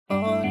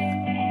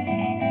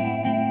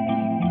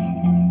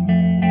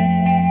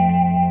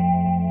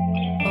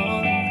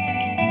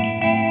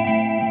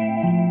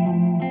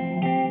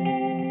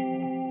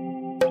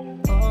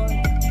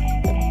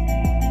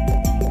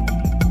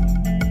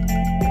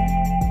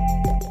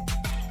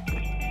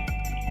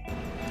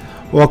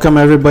Welcome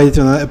everybody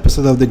to another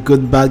episode of the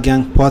Good Bad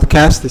Gang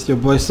podcast. It's your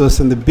boy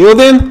Sos in the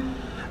building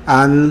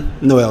and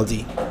no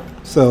LD.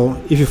 So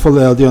if you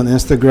follow LD on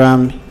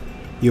Instagram,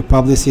 you'll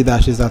probably see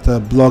that she's at a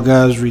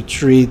bloggers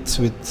retreat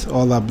with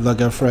all our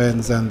blogger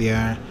friends and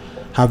they're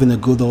having a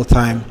good old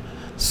time.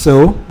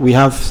 So we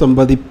have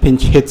somebody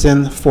pinch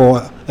hitting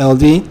for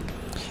LD.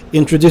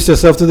 Introduce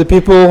yourself to the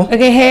people.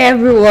 Okay, hey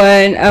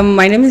everyone.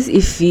 My name is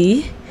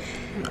Ifi.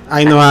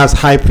 I know her as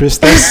High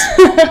Priestess.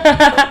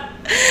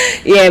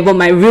 Yeah, but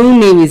my real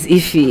name is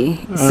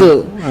Ifi.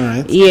 All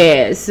right.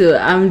 Yeah, so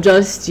I'm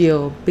just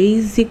your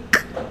basic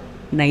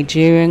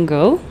Nigerian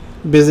girl.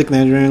 Basic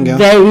Nigerian girl.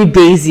 Very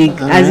basic,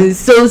 as in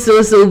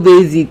so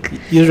basic.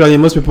 Usually,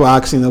 most people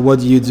ask, what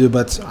do you do?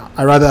 But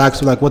I rather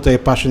ask, what are you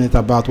passionate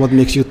about? What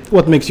makes you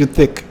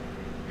thick?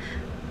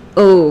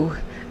 Oh,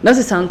 not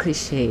to sound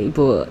cliche,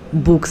 but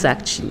books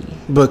actually.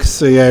 Books.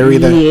 So you're a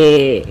reader.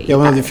 Yeah. You're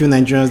one of the few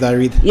Nigerians that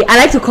read. Yeah, I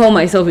like to call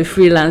myself a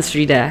freelance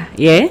reader.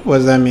 Yeah. What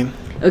does that mean?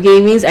 Okay,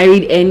 it means I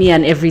read any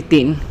and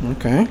everything.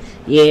 Okay.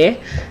 Yeah.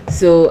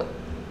 So,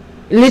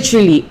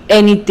 literally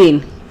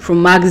anything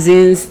from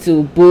magazines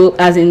to book,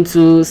 as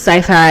into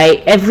sci-fi,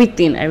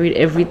 everything. I read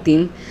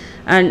everything,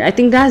 and I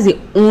think that's the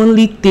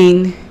only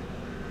thing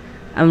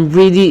I'm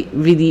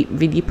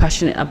really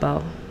passionate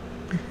about.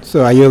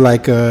 So, are you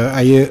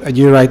do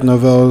you write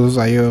novels?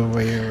 Are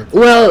you?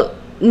 Well,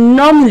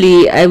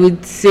 normally I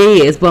would say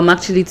yes, but I'm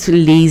actually too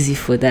lazy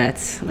for that.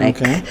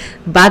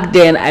 Back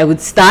then, I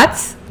would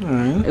start.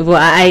 Right. Well,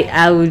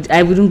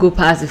 I wouldn't go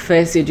past the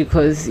first stage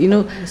because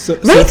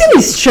writing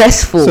is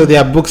stressful. So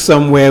there are books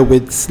somewhere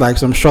with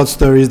some short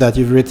stories that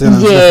you've written.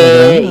 And Yeah,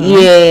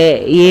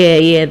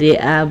 they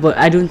are. But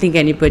I don't think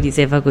anybody's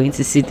ever going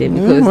to see them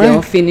because they're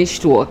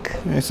unfinished work.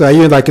 So are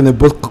you in a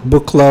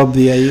book club?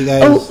 Yeah, you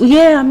guys. Oh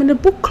yeah, I'm in a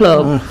book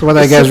club. So what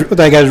are you guys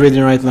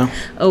reading right now?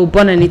 Oh,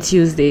 Born on a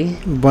Tuesday.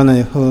 Born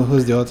on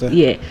who's the author?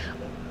 Yeah.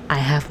 I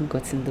haven't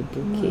gotten the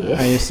book yet.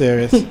 Are you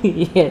serious?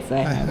 Yes, I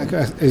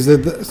have.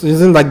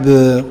 Isn't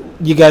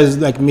you guys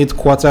meet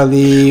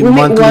quarterly, we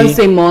monthly? Meet once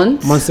a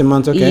month. Once a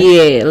month,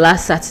 okay. Yeah,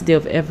 last Saturday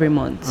of every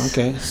month.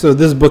 Okay, so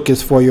this book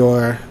is for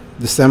your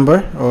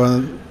December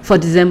or? For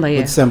December,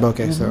 yeah. December,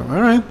 okay. Mm-hmm. So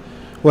all right.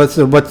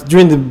 But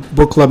during the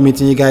book club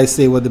meeting, you guys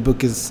say what the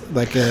book is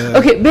like.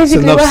 Okay,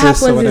 basically what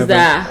happens is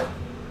that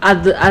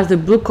at the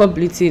book club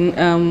meeting,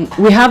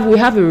 we have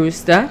a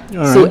roster,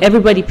 so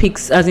everybody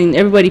picks a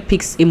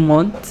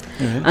month,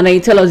 and then you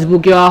tell us the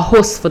book. You're our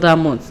host for that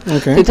month.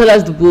 Okay. So you tell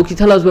us the book, you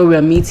tell us where we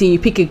are meeting, you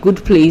pick a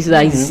good place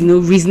that is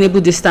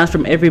reasonable distance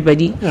from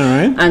everybody. All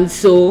right. And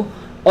so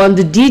on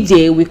the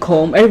D-Day we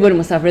come. Everybody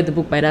must have read the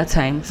book by that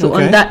time. So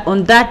on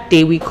that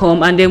day we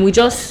come, and then we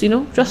just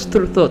throw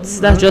thoughts.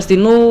 That's just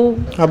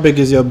How big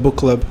is your book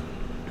club?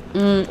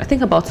 I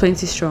think about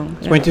 20 strong.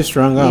 20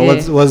 strong.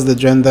 What's the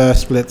gender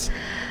split?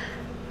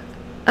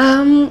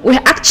 We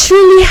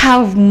actually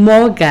have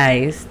more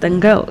guys than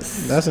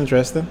girls. That's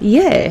interesting.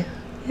 Yeah,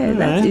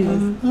 that's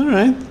easy. All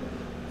right.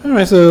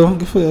 So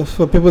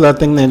for people that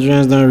think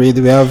Nigerians don't read,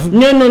 we have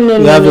no.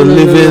 We have a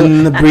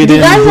living,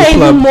 breathing book club. Guys are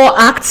even more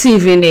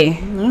active in it.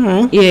 All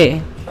right. Yeah.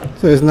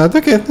 So it's not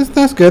okay.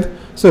 That's good.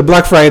 So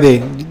Black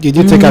Friday, did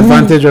you take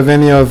advantage of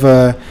any of?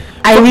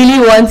 I really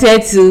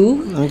wanted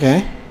to.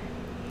 Okay.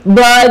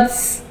 But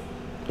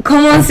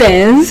common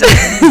sense.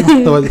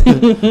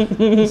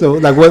 So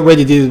where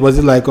did you? Was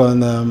it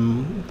on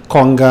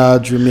Konga,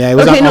 Jumia?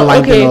 Was that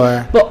online thing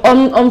or? But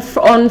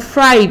on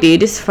Friday,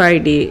 this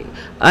Friday,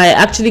 I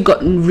actually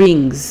got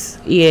rings.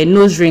 Yeah,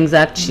 nose rings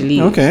actually.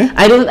 Okay.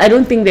 I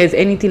don't think there's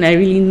anything I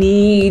really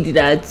need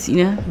that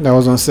That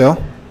was on sale.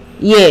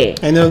 Yeah.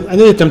 I know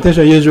the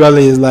temptation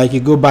usually is you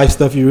go buy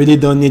stuff you really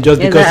don't need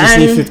just because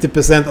you see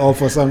 50%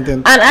 off or something.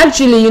 And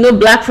actually,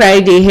 Black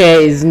Friday here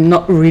is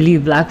not really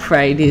Black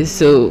Friday,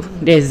 so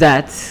there's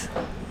that.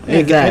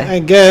 I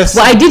guess.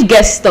 But I did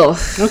get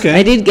stuff. Okay.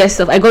 I did get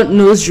stuff. I got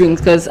nose rings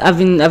because I've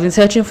been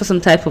searching for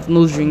some type of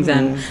nose rings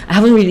and I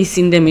haven't really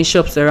seen them in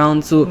shops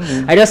around. So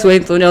I just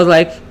went on. I was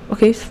like,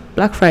 okay, it's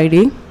Black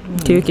Friday.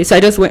 Okay. So I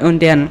just went on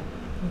there. And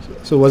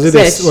so was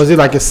it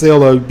like a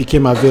sale or it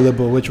became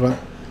available? Which one?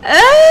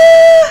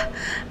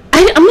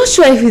 I'm not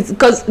sure if it's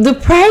because the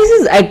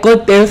prices I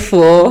got there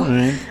for.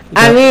 Right.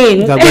 I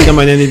mean, you can buy them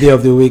on any day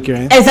of the week,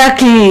 right?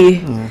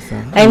 Exactly. So.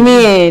 I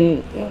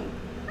mean,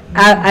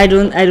 I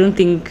don't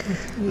think.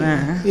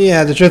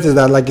 Yeah, the truth is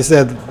that, like you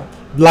said,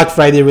 Black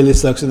Friday really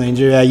sucks in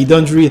Nigeria.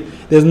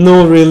 There's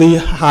no really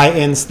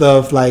high-end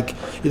stuff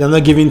they're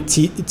not giving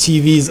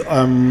TVs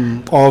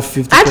off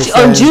 50%. Actually,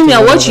 on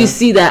Jumia, what you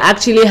see that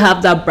actually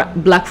have that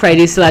Black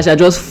Friday slash are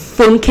just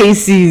phone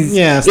cases.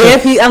 Yeah,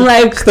 I'm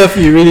like stuff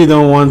you really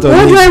don't want.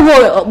 What do I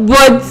want?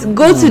 But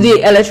go to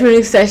the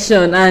electronics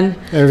section and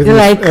everything, you're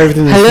like,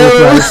 everything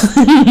hello.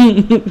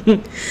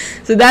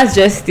 So that's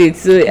just it.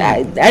 So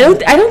I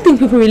don't think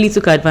people really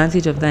took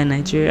advantage of that in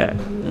Nigeria.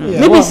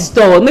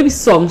 Maybe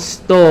some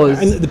stores.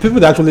 And the people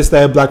that actually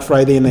started Black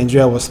Friday in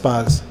Nigeria was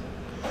Spars.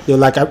 They were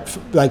like a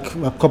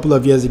couple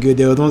of years ago.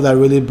 They were the ones that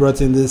really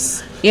brought in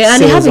this. Yeah,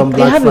 and they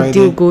have a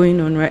deal going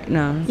on right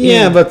now.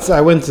 Yeah, but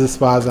I went to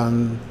Spars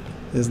and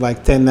It's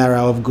like 10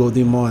 naira of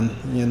Golden Mon,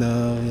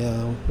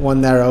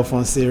 1 naira off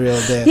on cereal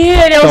there.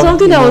 Yeah, there was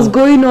something that was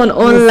going on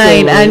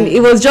online, and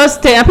it was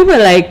just 10. And people were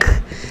like,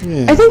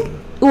 I think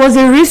it was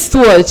a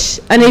wristwatch,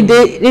 and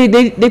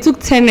they took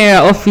 10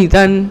 naira off it,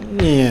 and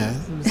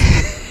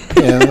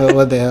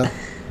what the hell.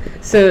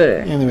 So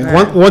anyway,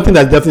 one thing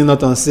that's definitely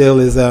not on sale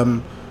is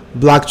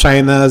Black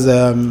China's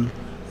I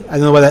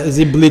don't know whether is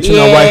it bleaching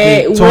or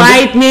whitening.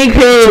 Whitening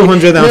cream.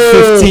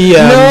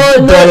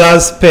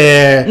 $250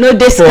 per no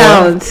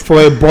discount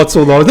for a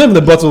bottle, or not even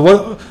the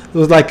bottle. It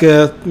was like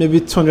maybe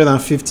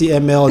 250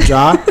 ml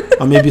jar,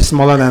 or maybe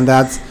smaller than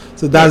that.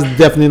 So that's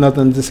definitely not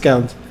on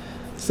discount.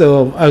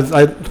 So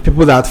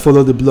people that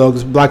follow the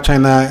blogs, Black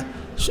China,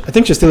 I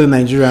think she's still in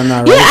Nigeria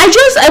now, right? Yeah,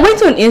 I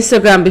went on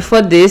Instagram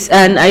before this,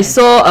 and I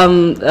saw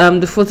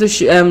the photo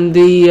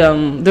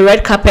the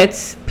red carpet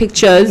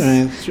pictures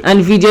and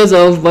videos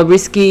of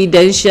Bobrisky,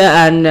 Densha,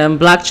 and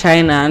Black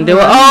China, and they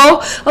were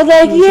all. I was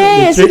like,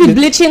 I see the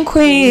bleaching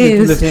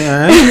queens. All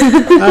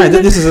right,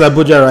 this is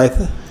Abuja, right?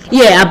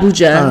 Yeah,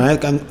 Abuja. All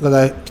right, and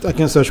I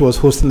can say she was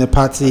hosting a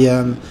party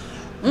and.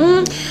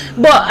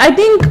 But I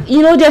think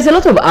there's a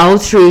lot of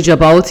outrage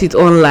about it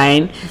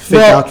online. Fake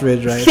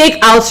outrage, right? Fake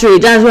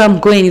outrage. That's where I'm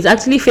going. It's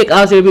actually fake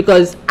outrage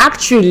because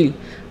actually,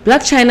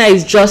 Black China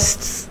is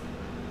just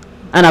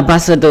an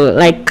ambassador.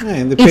 Like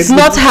it's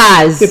not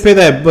hers. They paid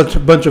her a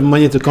bunch of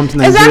money to come to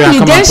Nigeria.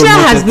 Exactly. Densha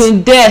has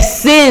been there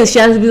since. She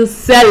has been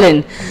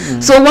selling.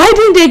 So why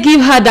didn't they give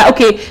her that?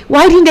 Okay,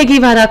 why didn't they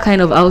give her that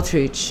kind of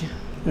outrage?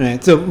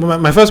 Right. So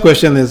my first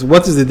question is,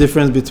 what is the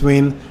difference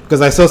between? Because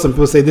I saw some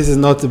people say this is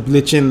not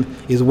bleaching,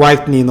 is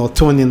whitening or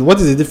toning.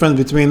 What is the difference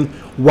between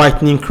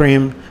whitening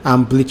cream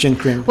and bleaching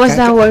cream? What's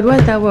that word?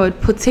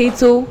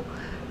 Potato.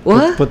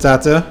 What?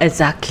 Potato.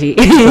 Exactly.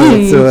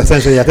 So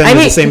essentially, I think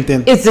it's the same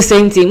thing. It's the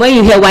same thing. When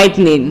you hear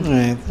whitening,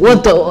 right?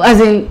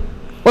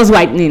 What's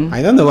whitening?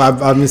 I don't know.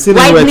 I've been seeing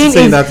words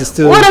saying that it's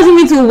still. What does it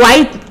mean to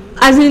white?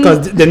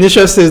 Because the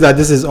initial says that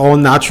this is all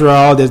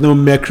natural, there's no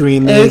mercury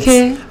in it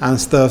and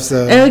stuff.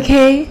 So I don't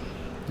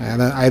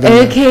know.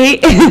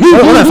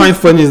 What I find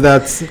funny is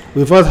that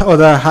we've had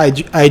other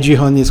IG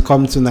honeys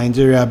come to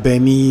Nigeria,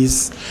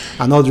 Bemis,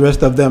 and all the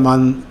rest of them,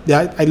 and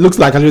it looks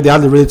like they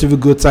had a relatively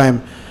good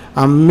time.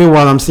 And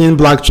meanwhile, I'm seeing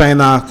Black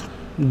China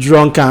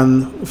drunk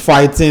and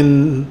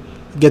fighting,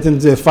 getting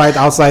into a fight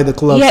outside the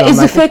club. Yeah, so it's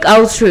a fake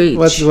outrage.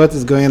 What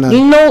is going on?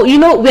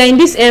 We're in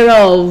this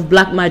era of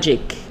black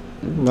magic.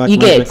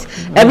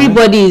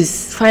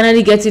 Everybody's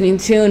finally getting in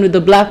tune with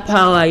the black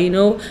power,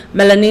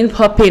 melanin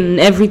popping and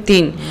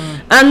everything.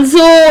 And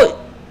so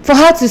for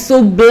her to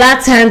so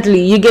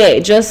blatantly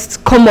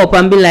just come up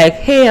and be like,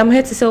 hey, I'm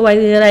here to sell white.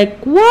 They're like,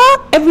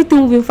 what?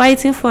 Everything we've been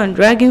fighting for and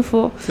dragging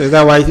for. So is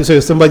that why? So I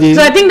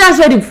think that's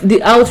where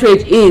the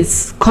outrage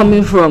is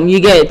coming from.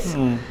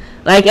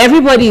 Like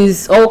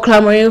everybody's all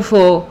clamoring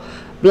for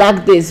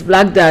black this,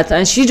 black that,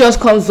 and she just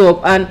comes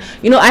up and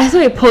I saw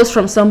a post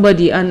from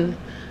somebody, and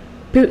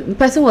the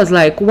person was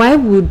like, why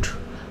would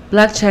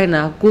Black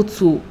China go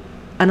to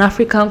an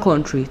African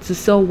country to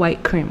sell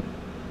whitening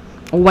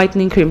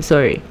cream?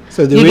 Sorry.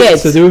 So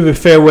they will be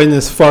fair when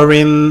it's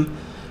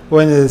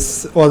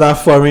other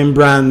foreign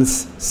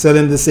brands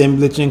selling the same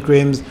bleaching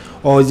creams,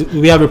 or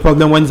we have a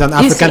problem when it's an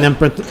African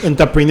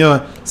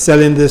entrepreneur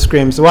selling this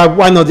cream. So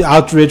why not the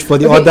outrage for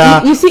the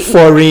other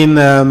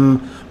foreign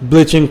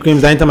bleaching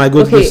creams? Anytime I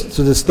go to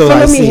the store,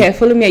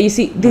 follow me here. You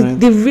see,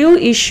 the real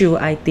issue,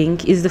 I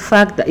think, is the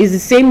fact that is the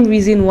same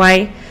reason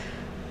why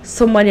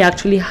somebody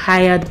actually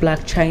hired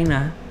Black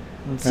China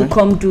to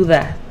come do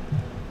that.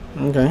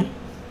 Okay.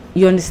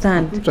 You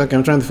understand? It's okay,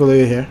 I'm trying to follow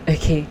you here.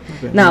 Okay.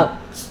 Now,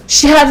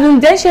 she has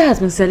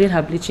been selling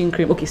her bleaching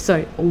cream. Okay,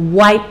 sorry,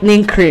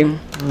 whitening cream.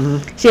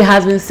 She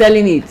has been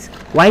selling it.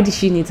 Why did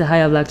she need to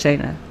hire Black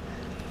China?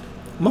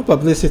 More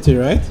publicity,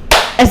 right?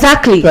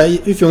 Exactly. But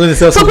if you're going to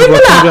sell something for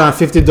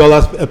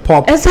 $250 a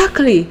pop.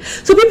 Exactly.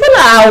 So people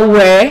are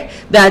aware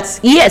that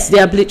yes, they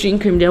are bleaching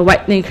cream, they are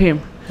whitening cream.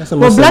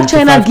 But Black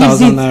China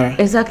gives it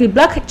exactly.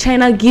 Black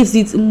China gives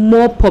it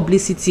more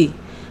publicity,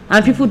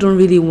 and people don't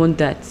really want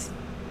that.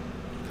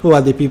 Who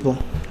are the people?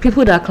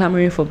 People that are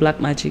clamoring for black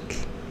magic.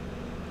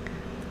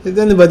 Is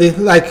anybody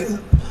like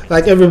I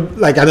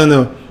don't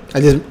know.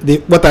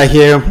 What I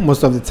hear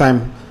most of the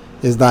time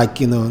is like,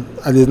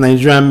 at least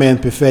Nigerian men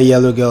prefer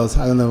yellow girls.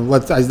 I don't know.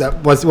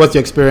 What's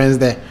your experience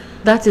there?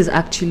 That is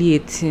actually a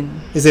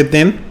thing. Is it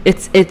then?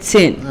 It's a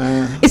thing.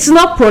 It's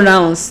not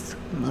pronounced.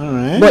 All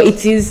right. But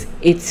it is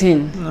a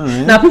thing. All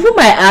right. Now people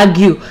might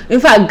argue. In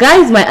fact,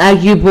 guys might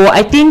argue, but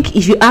I think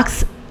if you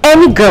ask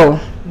any girl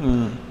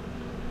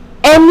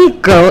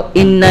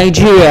in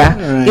Nigeria,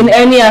 in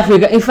any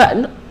Africa, in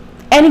fact,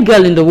 any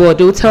girl in the world,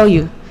 they will tell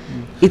you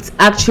it's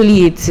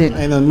actually a thing.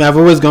 I know. I've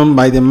always gone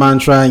by the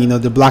mantra,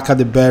 the blacker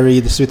the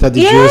berry, the sweeter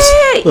the juice.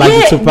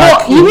 The Tupac.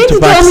 But you mean to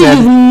tell me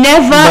you've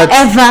never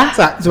ever?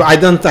 So I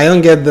don't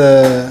get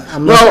the.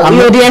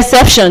 You're the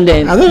exception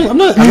then. I'm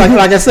not.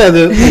 like I said,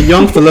 the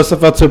young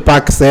philosopher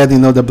Tupac said,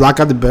 the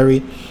blacker the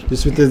berry, the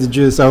sweeter the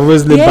juice. I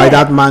always live by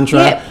that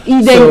mantra.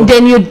 Yeah.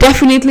 Then you're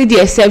definitely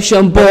the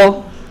exception,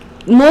 but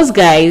most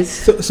guys.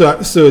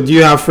 So do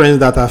you have friends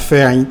that are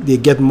fair and they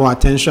get more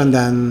attention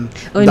than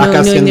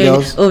darker skin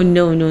girls? Oh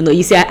no.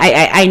 You see,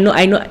 I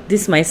know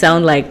this might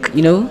sound like,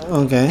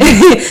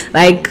 Okay.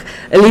 like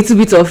a little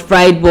bit of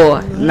pride,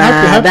 but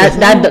nah,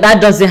 that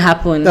doesn't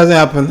happen.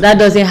 That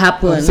doesn't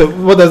happen. So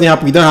what doesn't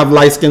happen? You don't have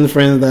light skinned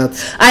friends that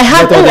I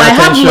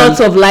have lots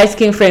of light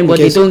skinned friends, but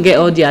they don't get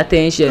all the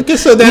attention. Okay,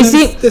 so then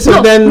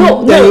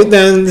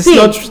then it's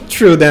not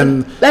true.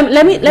 Then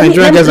let me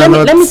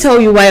tell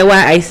you why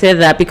I said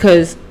that,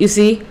 because you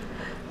see,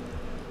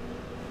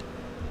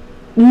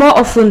 more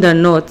often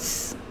than not,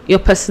 your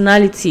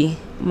personality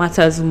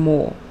matters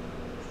more.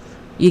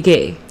 You get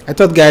it? I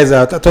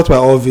thought we're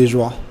all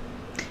visual.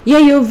 Yeah,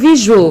 you're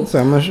visual. So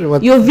I'm not sure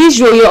what. You're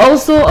visual. You're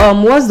also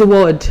what's the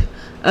word?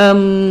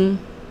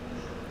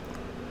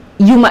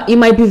 You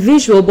might be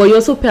visual, but you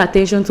also pay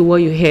attention to what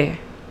you hear.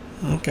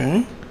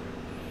 Okay.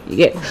 You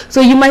get,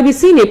 so you might be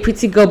seeing a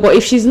pretty girl, but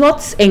if she's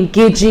not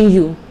engaging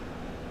you,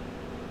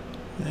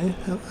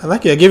 I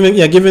like you're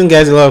giving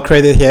guys a lot of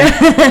credit here.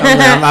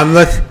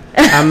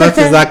 I'm not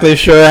exactly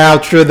sure how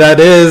true that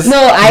is. No,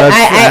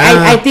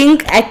 I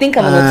think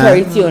I'm an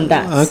authority on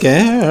that.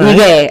 Okay, all right.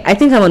 Yeah, I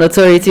think I'm an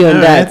authority on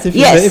that.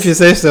 Right, if you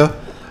say so,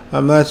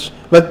 I'm not.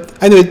 But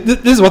anyway,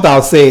 this is what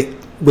I'll say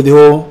with the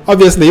whole.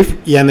 Obviously,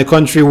 if you're in a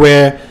country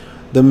where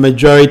the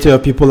majority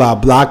of people are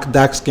black,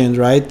 dark skinned,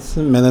 right,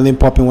 melanin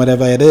popping,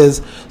 whatever it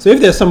is. So if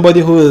there's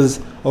somebody who is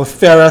of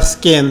fairer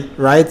skin,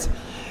 right,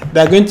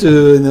 they're going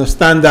to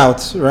stand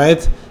out,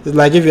 right? It's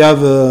like if you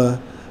have a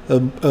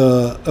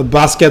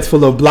basket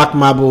full of black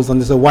marbles and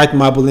there's a white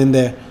marble in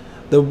there,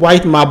 the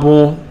white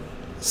marble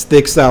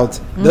sticks out.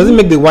 Doesn't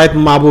make the white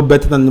marble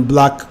better than the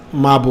black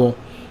marble,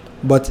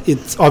 but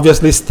it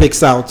obviously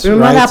sticks out.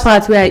 Remember that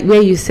part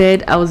where you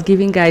said I was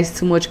giving guys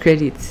too much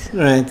credit?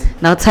 Right.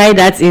 Now tie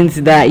that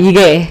into that. You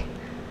get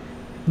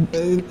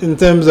in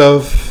terms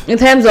of it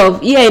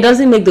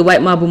doesn't make the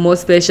white marble more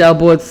special,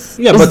 but it's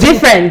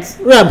different.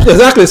 Yeah,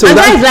 exactly. So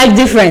guys like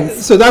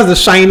difference. So that's the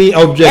shiny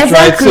object,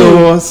 exactly.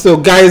 Right? So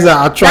guys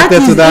are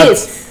attracted to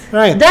that.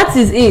 Right. That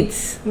is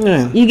it.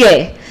 Yeah. You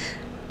get.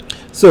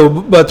 So,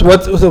 but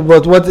what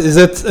is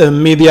it a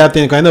media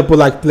thing? I know people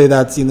like play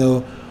that,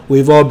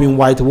 we've all been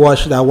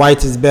whitewashed, that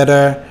white is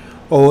better,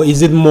 or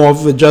is it more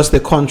of just a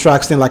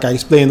contrast thing, like I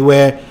explained,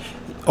 where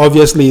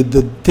obviously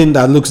the thing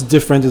that looks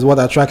different is what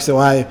attracts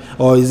your eye,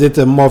 or is it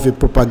more of a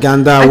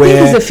propaganda I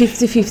think it's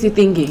a 50-50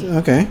 thingy.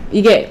 Okay.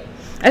 You get.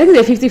 I think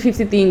it's a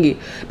 50-50 thingy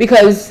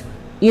because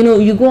you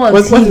go on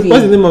TV.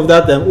 What's the name of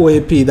that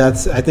OAP?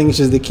 That's, I think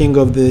she's the king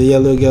of the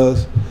yellow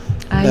girls.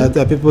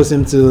 That people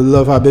seem to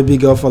love her, baby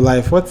girl for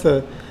life. What's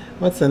her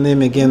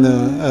name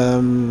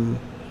again?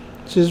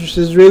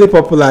 She's really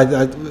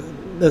popular.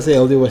 Let's say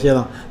LD was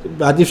here.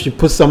 But if she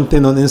puts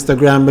something on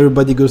Instagram,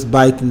 everybody goes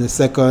buy it in a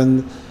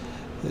second.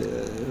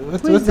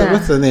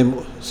 What's her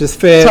name? She's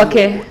fair.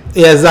 Toke.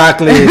 Yeah,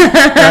 exactly.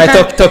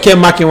 Right, Toke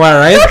Makinwa,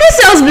 right? Toke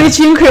sells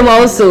bleaching cream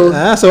also.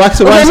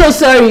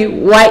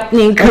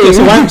 Whitening cream. Okay,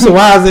 so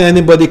why hasn't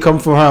anybody come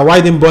for her?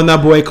 Why didn't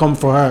Burna Boy come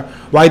for her?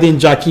 Why didn't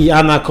Jackie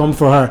Anna come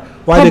for her?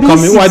 Why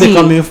they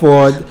coming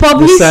for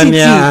publicity?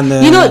 And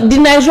the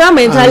Nigerian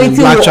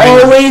mentality will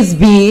always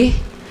be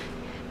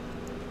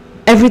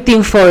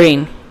everything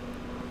foreign.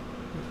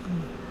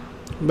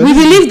 But we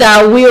believe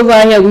that we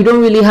over here, we don't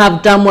really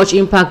have that much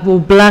impact. But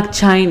Black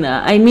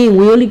China, we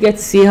only get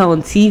to see her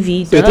on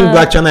TV. So you think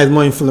Black China is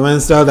more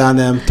influential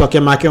than Toke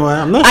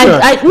Makinwa? I'm not sure.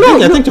 I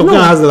think Toke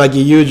has like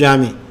a huge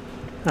army.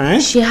 All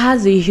right? She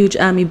has a huge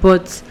army,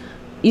 but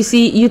you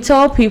see, you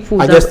tell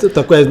people. I guess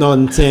Toke is not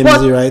on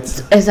TMZ,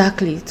 right?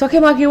 Exactly. Toke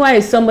Makinwa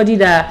is somebody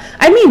that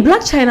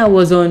Black China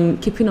was on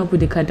Keeping Up with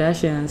the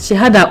Kardashians. She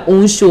had her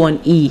own show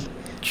on E.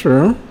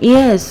 True.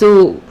 Yeah,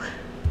 so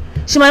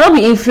she might not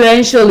be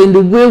influential in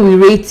the way we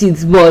rate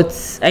it, but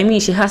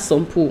she has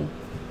some pull.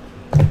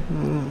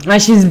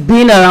 And she's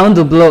been around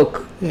the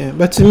block. Yeah,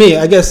 but to me,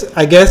 I guess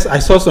I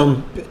saw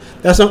some.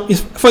 It's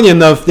funny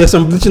enough. There's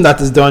some bleaching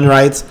that is done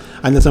right,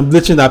 and there's some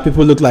bleaching that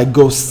people look like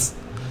ghosts.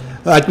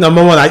 Like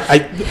number one,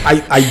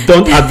 I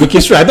don't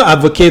advocate. Sure, I don't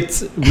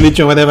advocate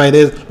bleaching, whatever it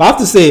is. But I have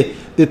to say,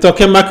 the Toke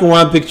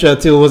Makinwa picture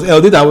too was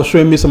LD that was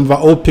showing me some of her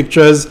old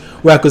pictures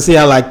where I could see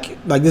her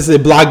like this is a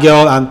black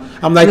girl, and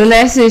I'm like, the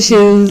next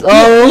issues.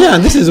 Yeah,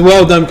 and this is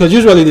well done, because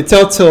usually the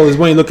telltale is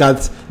when you look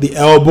at the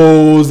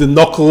elbows, the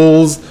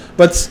knuckles,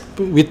 but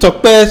with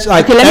Toke,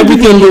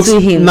 everything looks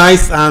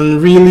nice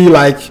and really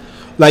like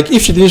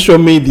if she didn't show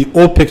me the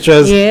old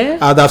pictures,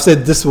 I'd have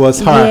said this was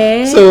her.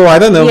 Yeah. So I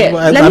don't know. Yeah.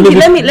 Let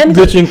me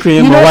bleaching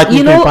cream or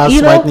whitening cream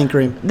past whitening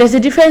cream. There's a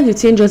difference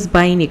between just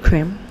buying a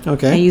cream.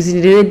 Okay. And using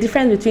it. There's a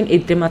difference between a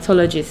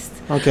dermatologist.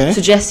 Okay.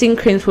 Suggesting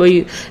creams for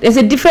you. There's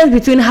a difference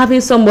between having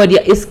somebody,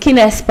 a skin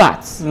expert.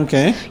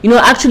 Okay.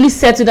 Actually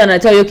settle down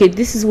and tell you, okay,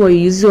 this is what you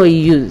use, what you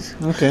use.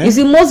 Okay. You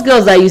see, most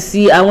girls that you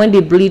see, and when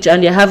they bleach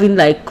and they're having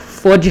like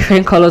 4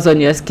 different colors on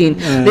your skin,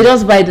 they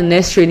just buy the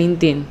next training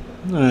thing.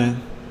 Right.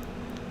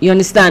 You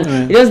understand?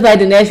 Right. They just buy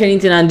the next training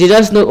thing and they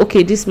just know,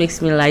 okay, this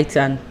makes me light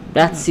and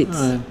That's it.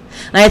 Alright.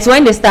 Now it's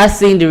when they start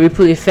seeing the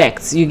ripple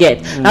effects you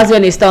get. That's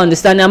when they start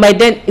understanding. And by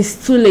then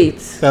it's too late.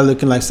 Start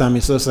looking like Sammy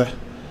Sosa.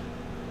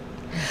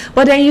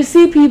 But then you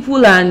see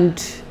people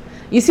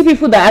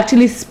that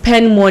actually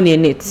spend money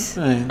in it,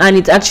 Right. and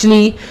it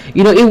actually,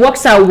 it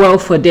works out well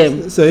for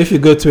them. So if you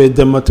go to a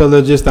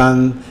dermatologist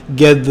and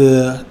get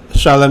the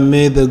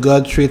Charlemagne the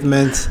God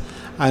treatment,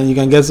 and you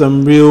can get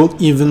some real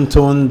even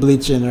tone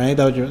bleaching, right?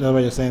 That's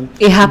what you're saying.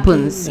 It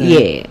happens,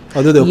 yeah.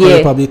 Although they'll call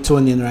it probably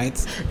toning, right?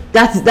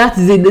 That's it.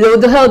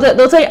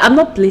 They'll tell you, I'm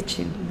not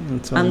bleaching.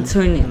 I'm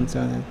toning.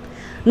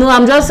 No,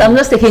 I'm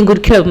just taking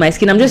good care of my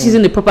skin. I'm just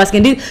using the proper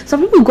skin.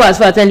 Some people go as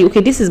far as tell you,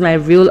 okay, this is my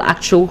real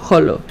actual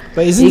color.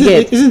 But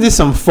isn't this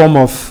some form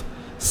of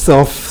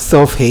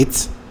self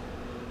hate?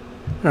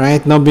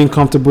 Right, not being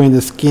comfortable in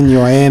the skin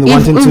you're in,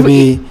 wanting to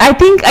be. I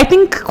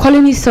think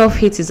calling it self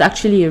hate is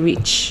actually a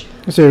reach.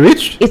 It's a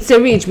reach. It's a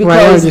reach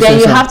because then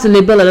you have to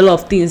label a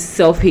lot of things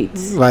self hate.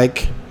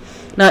 Like.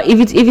 Now,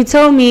 if you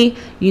tell me,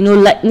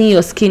 lightening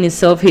your skin is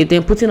self hate,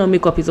 then putting on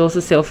makeup is also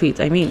self hate.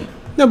 I mean.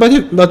 No,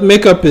 but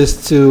makeup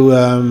is to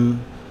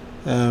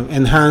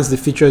enhance the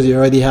features you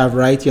already have,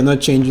 right? You're not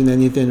changing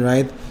anything,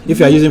 right? If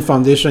you're using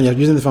foundation, you're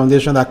using the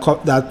foundation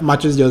that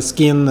matches your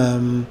skin.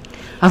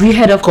 Have you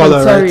heard of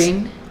color,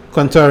 contouring? Right?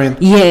 Contouring.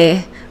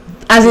 Yeah.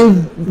 As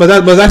in, but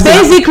that's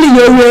basically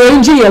you're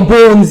arranging your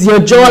bones, your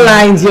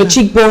jawlines, your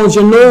cheekbones,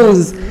 your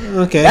nose.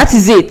 Okay. That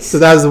is it. So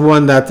that's the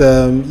one that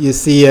you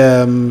see.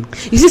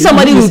 You see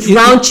somebody with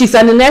round cheeks,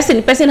 and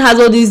the person has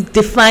all these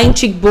defined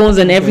cheekbones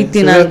and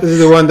everything. So this is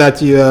the one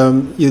that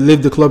you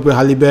leave the club with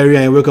Halle Berry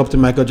and you wake up to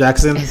Michael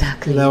Jackson.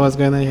 Exactly. Is that what's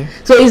going on here?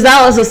 So is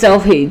that also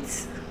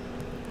self-hate?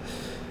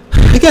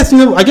 I guess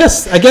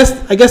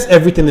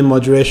everything in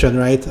moderation,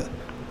 right?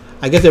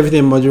 I guess everything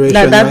in moderation.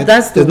 Right?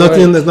 That's there's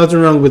nothing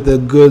wrong with a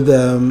good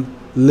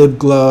lip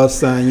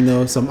gloss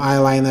and some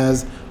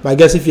eyeliners. But I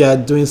guess if you are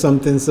doing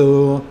something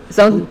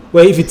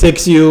where if it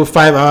takes you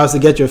 5 hours to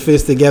get your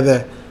face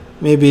together,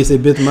 maybe it's a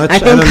bit much. I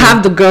think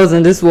half the girls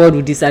in this world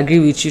would disagree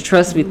with you.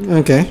 Trust me.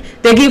 Okay.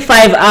 Taking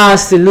 5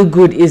 hours to look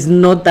good is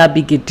not that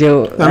big a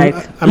deal. I'm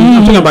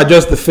talking about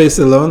just the face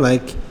alone,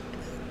 like.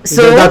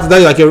 So that's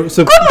like good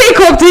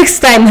makeup takes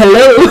time.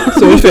 Hello.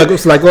 So if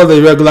it's like all the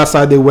regular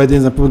Saturday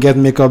weddings and people get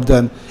makeup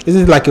done,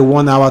 isn't it like a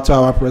 1 hour, 2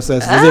 hour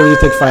process? Does it really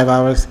take 5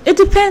 hours? It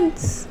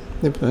depends.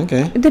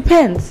 Okay. It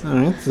depends. All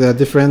right. So there are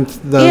different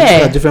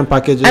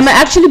packages. I might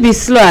actually be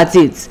slow at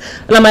it.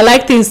 I might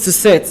like things to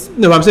set.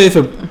 No, but I'm saying if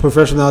a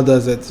professional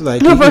does it,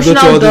 like no, you go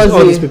to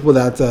all these people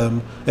that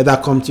either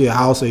come to your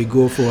house or you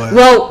go for.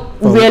 Well,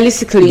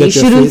 realistically, it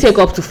shouldn't take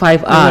up to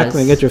 5 hours.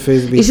 Exactly. Get your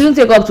face beat. It shouldn't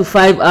take up to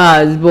 5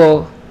 hours,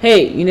 but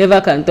hey, you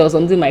never can tell,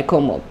 something might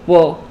come up.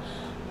 Well,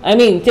 I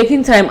mean,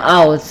 taking time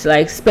out,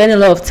 like spending a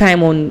lot of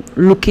time on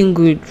looking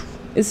good,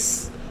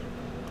 it's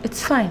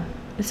fine.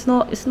 It's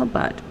not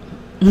bad.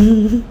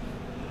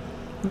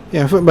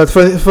 Yeah, but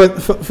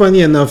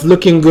funny enough,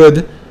 looking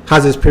good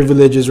has its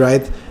privileges,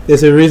 right?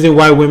 There's a reason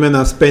why women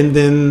are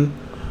spending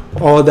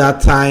all that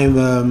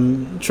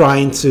time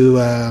trying to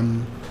I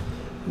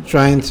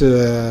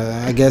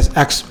guess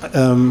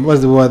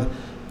what's the word?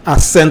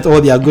 Accent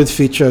all their good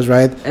features,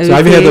 right? Okay. So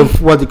have you heard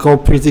of what they call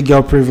pretty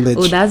girl privilege?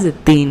 Oh, that's a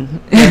thing.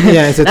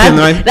 Yeah, it's a thing,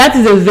 right? That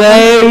is a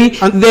very,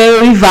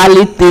 very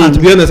valid thing. And to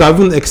be honest, I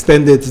haven't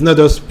extended. It's not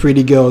just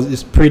pretty girls;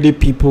 it's pretty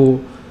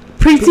people.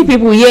 Pretty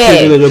people,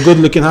 yeah. You're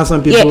good-looking,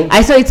 handsome people. Yeah,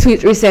 I saw a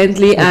tweet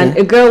recently, and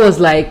a girl was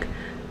like,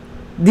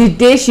 the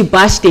day she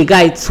bashed a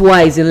guy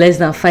twice in less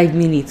than 5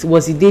 minutes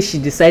was the day she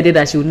decided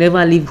that she would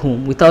never leave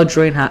home without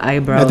drawing her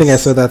eyebrows. I think I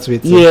saw that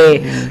tweet. Yeah,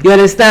 you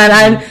understand?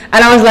 And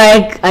I was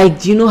like,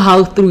 do you know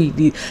how true it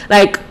is?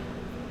 Like,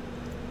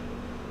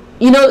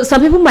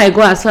 some people might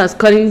go as far as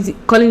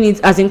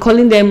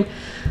calling them,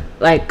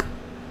 like,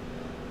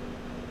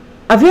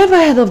 have you ever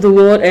heard of the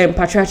word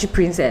patriarchy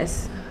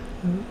princess?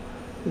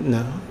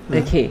 No.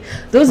 Okay,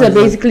 those are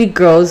basically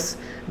girls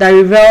that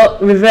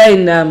revel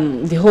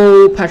in the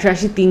whole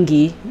patriarchy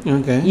thingy.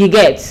 Okay. You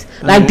get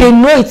like they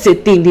know it's a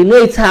thing, they know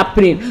it's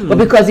happening, but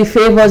because it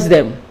favors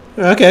them.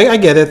 Okay, I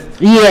get it.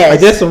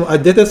 Yes. I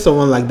dated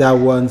someone like that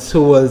once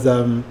who was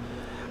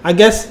I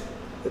guess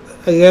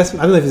I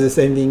don't know if it's the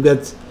same thing,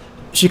 but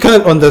she kind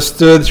of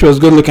understood. She was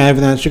good looking and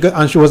everything,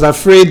 and she was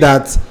afraid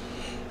that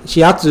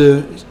she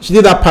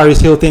did that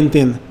Paris Hilton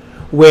thing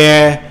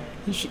where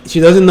she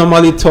doesn't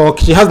normally talk.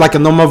 She has like a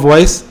normal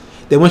voice.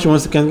 Then when she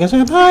wants to get,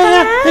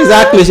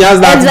 exactly, she has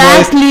that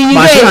voice.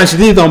 And she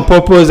did it on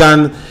purpose,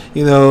 and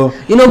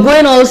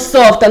going all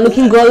soft and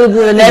looking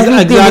gullible and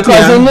everything,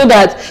 because they know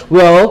that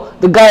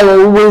the guy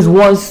always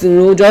wants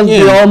to just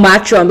be all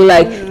macho and be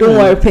like, don't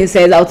worry,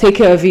 princess, I'll take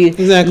care of you.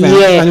 Exactly.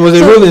 Yeah. And it was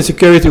a real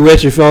insecurity where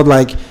she felt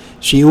like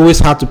she always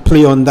had to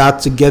play on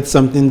that to get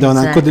something done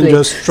and couldn't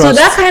just trust. So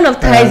that kind of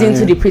ties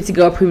into the pretty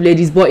girl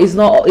privileges, but it's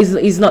not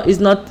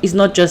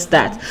just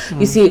that.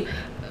 You see,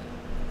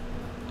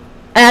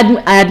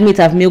 I admit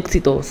I've milked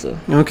it also.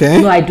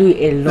 Okay. No, I do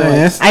it a lot.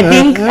 Yes. I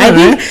think I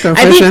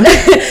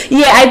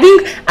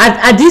think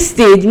at this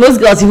stage most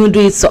girls even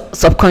do it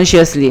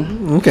subconsciously.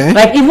 Okay.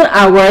 Like even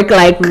at work,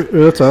 like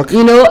Real talk.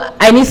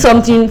 I need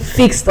something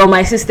fixed on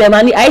my system,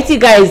 and the IT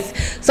guys,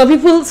 some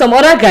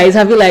other guys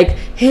have been like,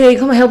 hey,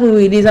 come and help me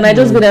with this, and I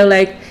just go there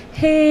like,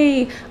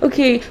 hey,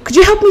 okay, could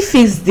you help me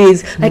fix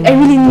this? Like, I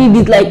really need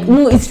it. Like,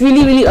 no, it's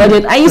really, really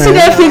urgent. And you see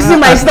there fixing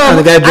my stuff. And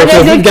the guy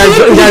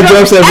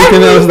drops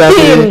everything else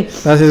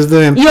that he's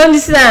doing. You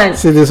understand?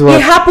 See this one.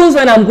 It happens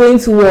when I'm going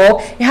to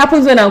work. It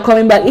happens when I'm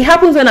coming back. It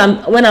happens when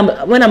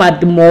I'm at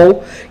the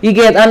mall. You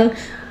get, and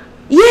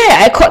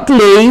yeah, I cut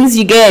lanes.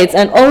 You get,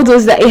 and all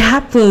those that it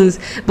happens.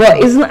 But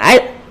it's not.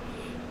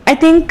 I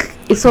think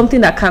it's something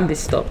that can't be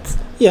stopped.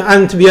 Yeah,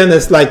 and to be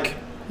honest, like,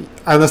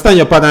 I understand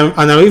your part, and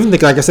I even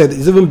think, like I said,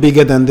 it's even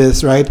bigger than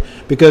this, right?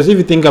 Because if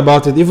you think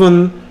about it,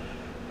 even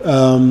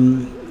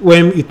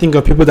when you think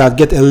of people that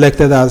get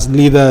elected as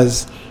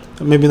leaders,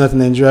 maybe not in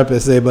Nigeria per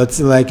se, but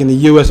like in the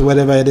US or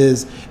whatever it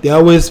is, they're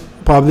always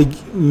probably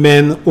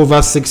men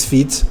over 6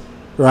 feet,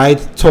 right?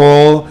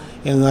 Tall.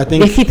 And I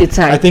think they fit the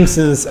type. I think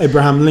since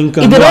Abraham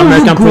Lincoln, if they the don't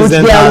American look good,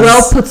 president, they are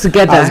well put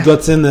together. Has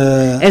gotten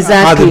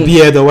exactly. had a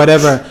beard or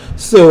whatever.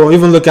 So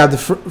even look at the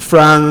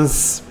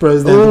France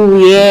president. Oh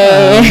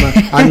yeah.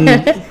 And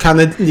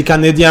the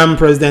Canadian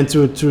president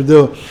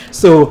Trudeau.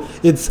 So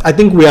I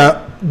think we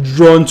are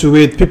drawn to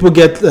it. People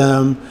get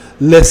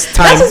less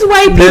time, that is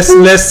why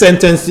less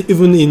sentence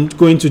even in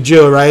going to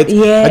jail, right?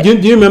 Yeah. Do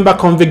you remember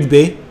Convict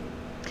Day?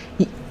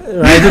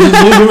 Right?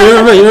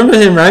 you remember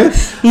him, right?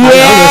 Yeah.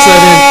 And all of a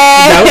sudden,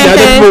 the other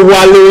people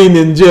wallowing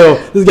in jail.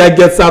 This guy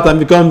gets out and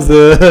becomes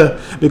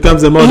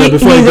a model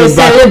before he goes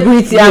back.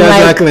 Celebrity. Yeah, like,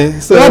 exactly.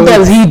 So what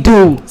does he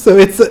do? So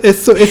it's a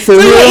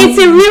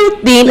real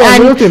thing,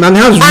 and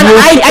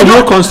has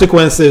real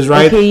consequences,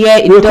 right? Okay, yeah,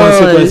 real does.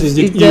 Consequences.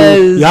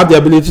 You have the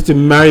ability to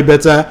marry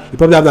better. You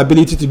probably have the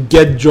ability to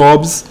get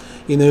jobs.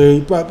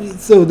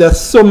 So there's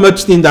so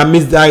much thing that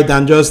meets the eye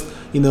than just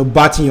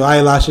batting your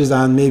eyelashes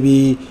and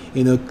maybe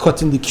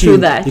cutting the queue.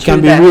 It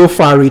can be real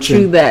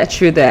far-reaching.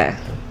 True that.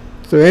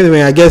 So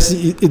anyway, I guess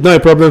it's not a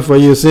problem for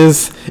you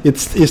since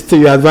it's to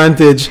your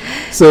advantage.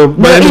 So,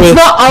 but anyway, it's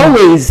not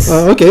always.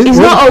 Okay. It's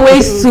not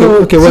always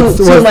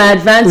to my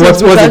advantage.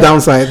 What's the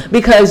downside?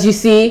 Because you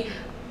see,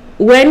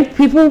 when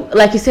people,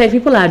 like you said,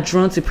 people are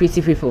drawn to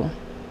pretty people.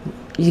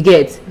 You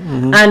get,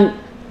 and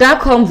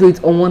that comes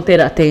with unwanted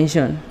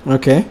attention.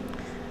 Okay.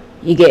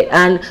 You get,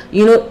 and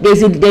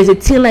there's a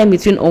thin line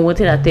between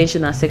unwanted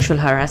attention and sexual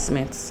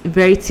harassment.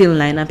 Very thin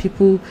line, and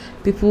people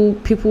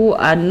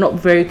are not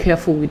very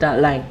careful with that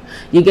line.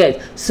 You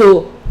get,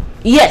 so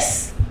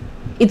yes,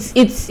 it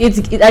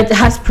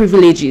has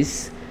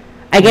privileges.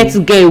 I get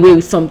to get away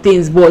with some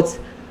things, but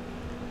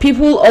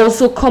people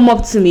also come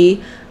up to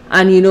me,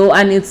 and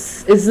and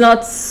it's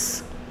not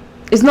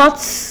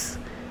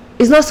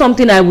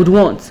something I would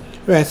want.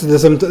 Right. So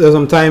there's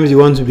some times you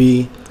want to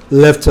be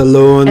left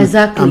alone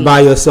and by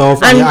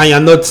yourself, and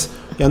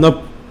you're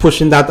not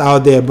pushing that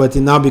out there, but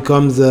it now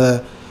becomes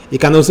it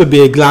can also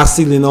be a glass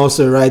ceiling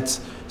also, right?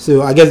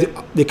 So I guess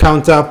the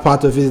counter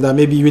part of it is that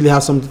maybe you really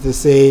have something to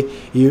say,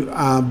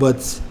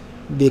 but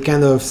they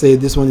kind of say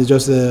this one is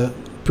just a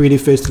pretty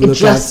face to look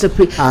at.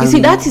 You see,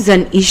 that is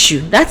an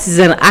issue. That is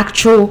an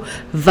actual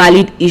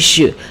valid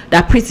issue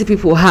that pretty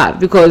people have,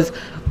 because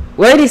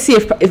when they see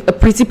a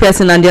pretty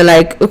person and they're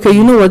like, okay,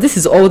 you know what, this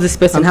is all this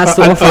person has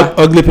to offer.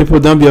 Ugly people,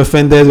 don't be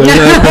offended.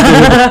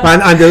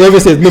 and they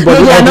always say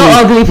nobody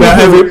ugly people.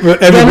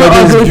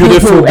 Everybody's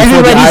beautiful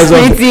before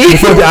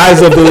the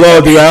eyes of the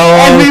Lord. We are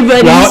all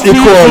equal.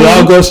 We are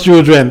all God's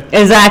children.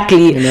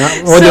 Exactly.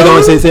 What they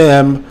don't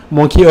say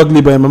monkey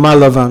ugly, but mama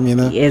love him.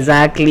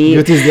 Exactly.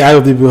 Beauty is the eye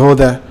of the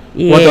beholder.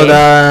 Yeah. What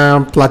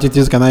other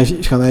platitudes can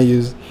I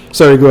use?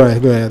 Sorry, go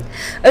ahead.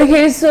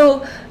 Okay,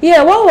 so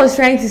yeah, what I was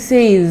trying to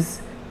say is,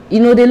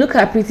 they look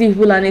at pretty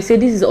people and they say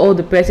this is all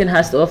the person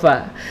has to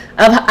offer.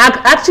 I've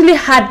actually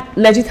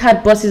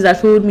had bosses that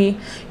told me,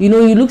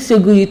 you look so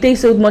good, you take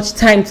so much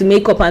time to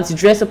make up and to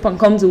dress up and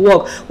come to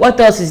work. What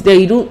else is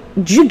there? Do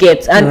you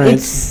get? And right.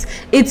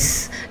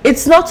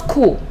 it's not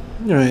cool.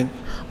 Right.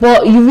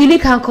 But you really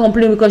can't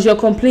complain, because your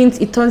complaint,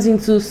 it turns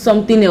into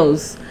something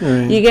else.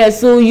 Right. You get,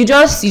 so you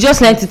just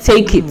learn to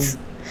take it.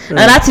 Right. And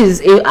that is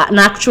an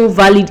actual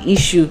valid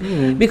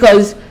issue,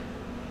 because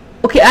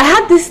okay, I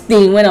had this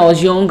thing when I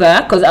was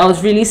younger, because I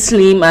was really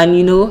slim, and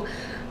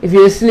if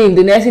you're slim,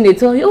 the next thing they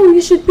tell you, oh,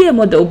 you should be a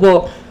model.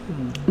 But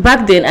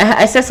back then,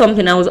 I said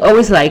something. I was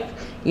always like,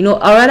 I'd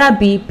rather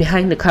be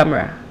behind the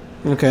camera,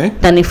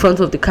 than in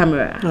front of the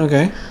camera,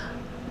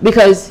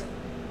 because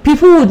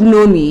people would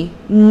know me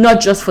not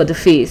just for the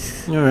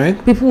face. All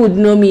right. People would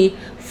know me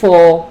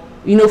for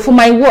for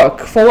my work,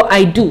 for what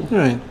I do. All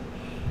right.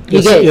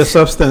 Your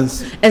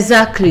substance.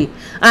 Exactly,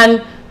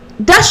 and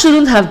that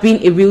shouldn't have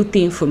been a real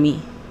thing for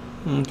me.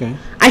 Okay.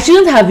 I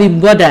shouldn't have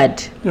been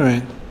bothered.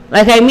 Right.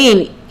 Like, I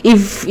mean,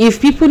 if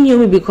people knew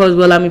me because,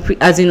 well,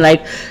 as in,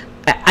 like,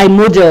 I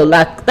model,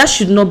 like that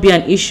should not be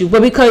an issue.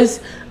 But because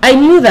I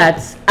knew that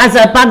as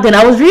a back then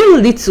I was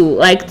really little,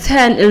 like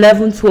 10,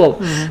 11,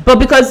 12. But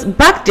because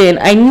back then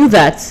I knew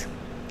that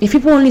if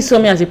people only saw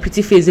me as a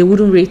pretty face, they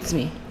wouldn't rate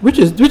me. Which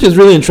is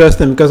really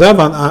interesting, because I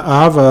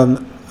have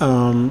an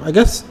I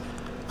guess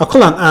I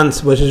call her an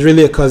aunt, but she's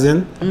really a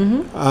cousin.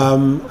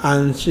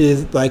 And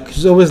she's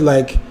always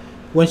like,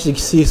 when she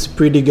sees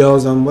pretty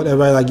girls and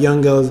whatever, like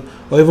young girls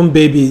or even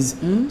babies,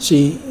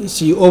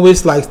 she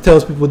always like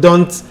tells people,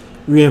 don't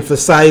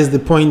re-emphasize the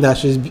point that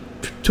she's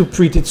too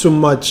pretty too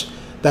much,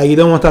 that you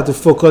don't want her to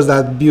focus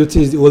that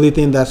beauty is the only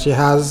thing that she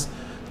has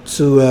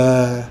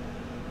to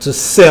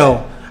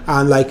sell,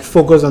 and like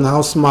focus on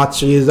how smart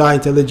she is, how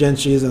intelligent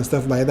she is and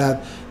stuff like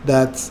that.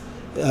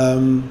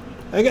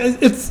 I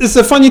guess it's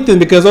a funny thing,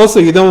 because also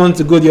you don't want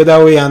to go the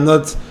other way and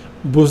not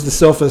boost the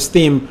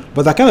self-esteem,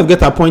 but I kind of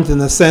get a point in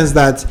the sense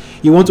that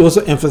you want to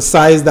also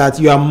emphasize that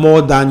you are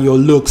more than your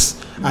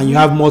looks and you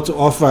have more to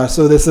offer.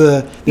 So there's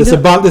a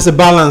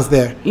balance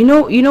there. You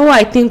know what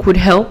I think would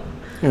help?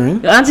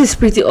 Right. Your auntie is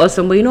pretty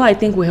awesome, but I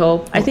think will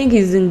help. I think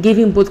is in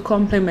giving both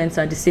compliments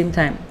at the same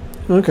time.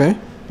 Okay.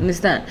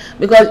 Understand?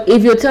 Because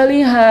if you're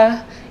telling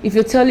a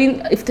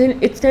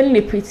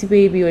pretty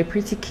baby or a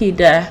pretty kid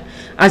that,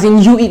 as in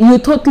you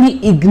totally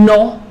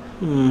ignore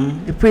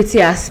the pretty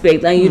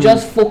aspect, and you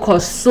just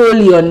focus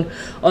solely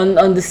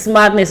on the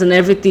smartness and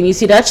everything, you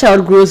see that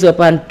child grows up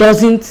and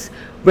doesn't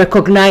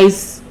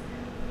recognize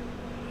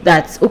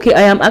that, okay,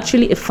 I am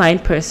actually a fine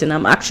person,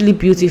 I'm actually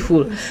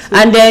beautiful.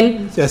 And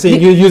then so you're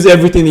saying you use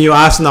everything in your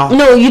arsenal.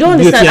 No, you don't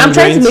understand. I'm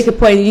trying to make a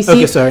point, you see.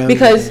 Okay, sorry,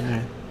 because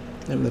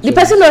the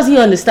person doesn't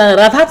understand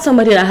that. I've had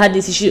somebody that had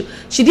this issue.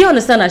 She didn't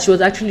understand that she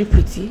was actually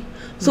pretty.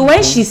 So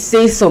when she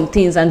says some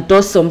things and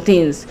does some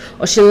things,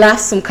 or she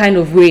laughs some kind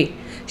of way,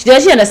 she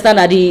doesn't understand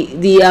that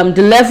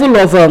the level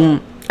of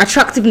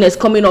attractiveness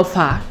coming off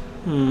her,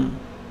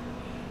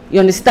 you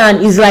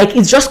understand, is like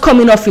it's just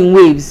coming off in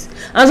waves.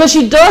 And so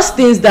she does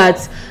things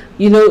that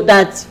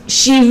that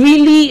she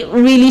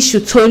really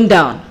should tone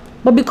down,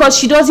 but because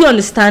she doesn't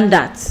understand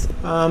that.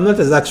 I'm not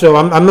exactly sure.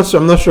 I'm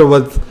not sure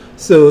what.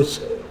 So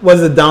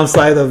what's the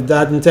downside of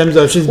that in terms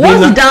of she's being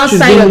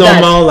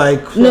normal?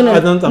 Like I'm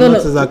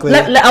not exactly.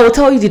 I will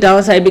tell you the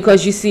downside,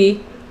 because you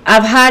see,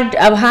 I've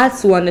had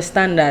to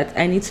understand that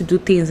I need to do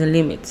things in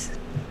limits.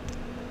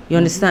 You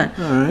understand?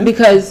 Right.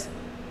 Because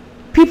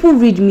people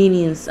read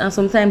meanings and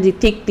sometimes they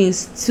take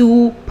things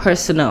too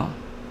personal.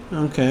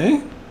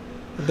 Okay.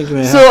 I think you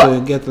may have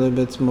to get a little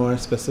bit more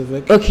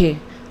specific. Okay.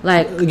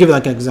 Like give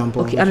like an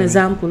example. Okay, an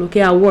example.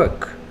 Okay, at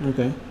work.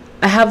 Okay.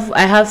 I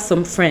have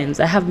some friends.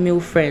 I have male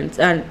friends,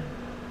 and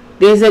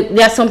there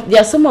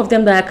are some of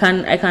them that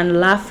I can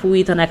laugh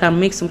with, and I can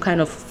make some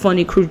kind of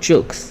funny crude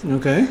jokes.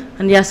 Okay.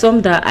 And there are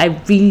some that I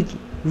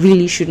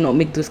really should not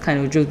make those kind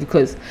of jokes,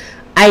 because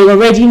I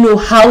already know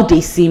how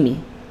they see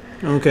me.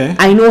 Okay.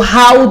 I know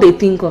how they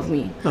think of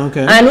me.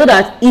 Okay. I know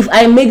that if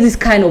I make this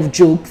kind of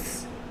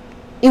jokes,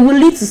 it will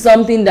lead to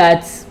something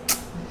that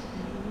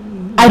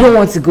I don't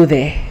want to go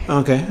there.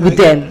 Okay. With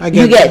them. I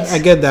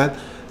get that.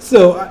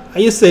 So are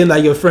you saying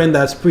that your friend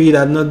that's pretty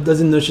that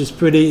doesn't know she's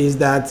pretty is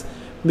that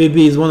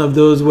maybe it's one of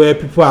those where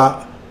people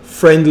are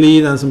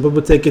friendly and some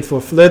people take it for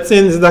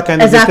flirting? Is that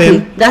kind of thing?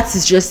 Exactly. That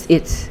is just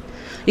it.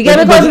 You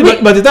get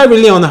but is that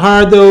really on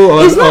her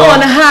though? It's not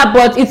on her,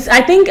 but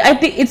I think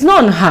it's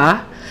not on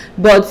her,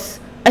 but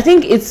I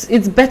think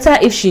it's better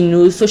if she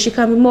knows, so she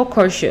can be more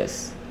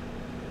cautious.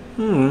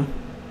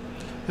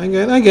 I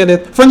get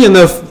it. Funny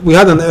enough, we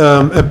had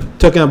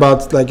talking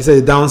about, like you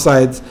said, the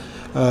downsides.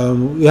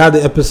 We had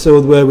the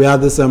episode where we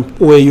had this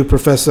OAU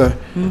professor.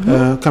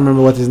 Can't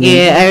remember what his name.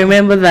 Yeah, I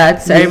remember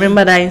that. I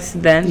remember that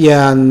incident.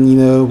 Yeah,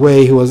 and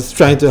where he was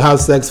trying to have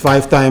sex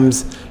 5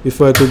 times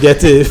before he could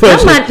get it.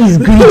 That man is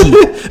greedy.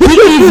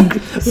 No.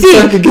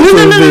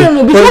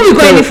 Before we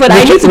go any further,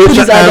 I need to put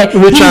this out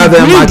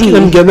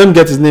there. Let me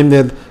get his name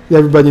there.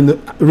 Everybody know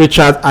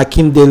Richard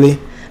Akindele.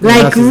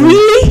 Like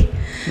really?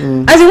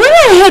 As when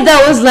I heard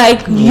that, I was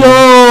like,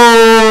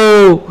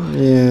 yo.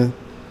 Yeah.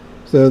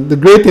 So the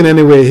great thing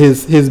anyway,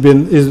 he's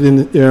been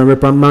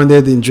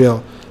reprimanded in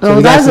jail.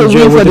 So that's a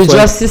win for the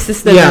justice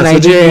system in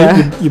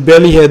Nigeria. So you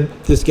barely heard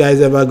this guy's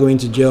ever going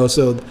to jail.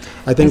 So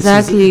I think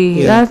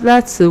exactly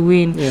that's a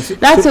win. Yeah,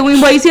 that's a win.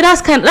 But you see,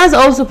 that's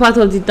also part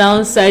of the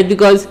downside,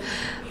 because.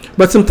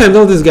 But sometimes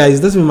all these guys,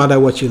 it doesn't matter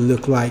what you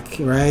look like,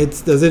 right?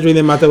 Does it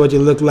really matter what you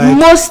look like?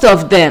 Most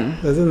of them.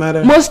 Does it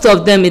matter? Most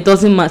of them, it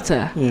doesn't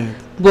matter. Yeah.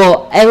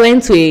 But I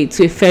went to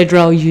a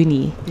federal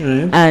uni,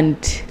 and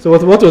so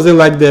what was it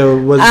like there?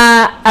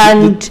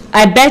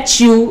 I bet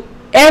you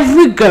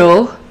every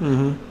girl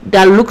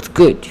that looked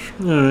good,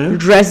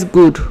 dressed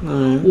good,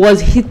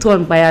 was hit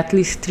on by at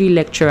least 3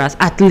 lecturers,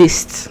 at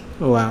least.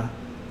 Oh, wow.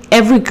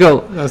 Every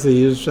girl that's a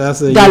huge that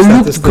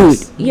looked good.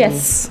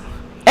 Yes.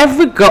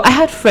 Every girl. I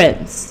had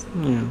friends.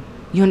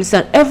 You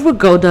understand? Every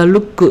girl that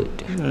looked good,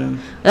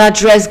 that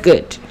dressed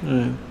good,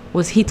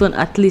 was hit on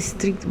at least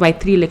 3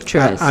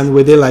 lecturers. And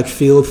were they like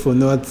failed for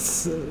not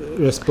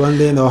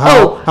responding, or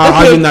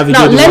how you navigate?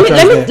 Now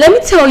let me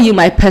tell you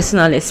my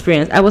personal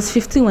experience. I was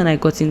 15 when I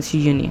got into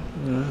uni.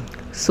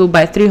 So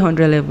by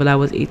 300 level, I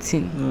was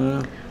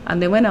 18.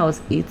 And then when I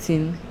was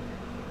 18,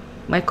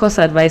 my course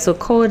advisor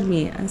called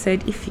me and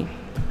said, Ify,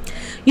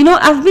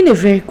 I've been a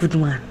very good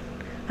man.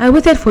 I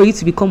waited for you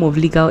to become of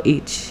legal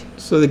age.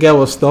 So the guy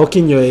was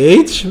stalking your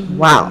age?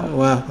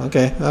 Wow.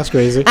 Okay, that's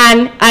crazy.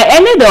 And I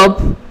ended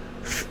up,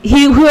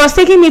 he was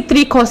taking me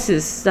 3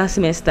 courses that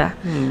semester.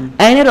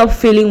 I ended up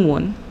failing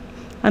 1.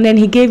 And then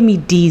he gave me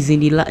D's in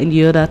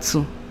the other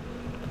 2.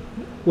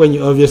 When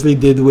you obviously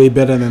did way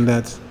better than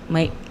that.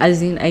 But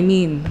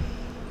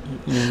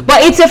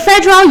it's a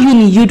federal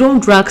uni. You don't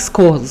drag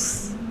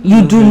scores.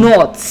 You do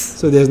not.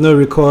 So there's no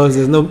recourse.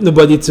 There's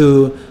nobody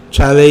to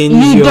challenge.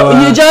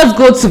 You just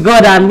go to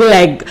God and be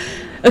like,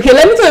 okay,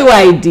 let me tell you what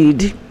I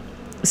did.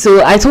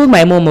 So I told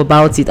my mom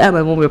about it. I and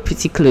my mom were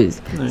pretty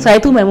close. Right. So I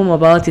told my mom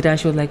about it and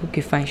she was like,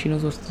 okay, fine. She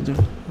knows what to do.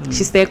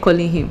 She started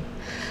calling him.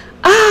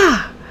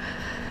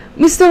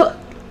 Mr.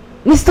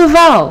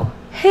 Val.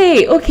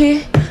 Hey,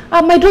 okay.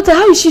 My daughter,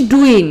 how is she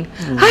doing?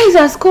 How is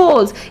her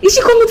scores? Is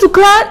she coming to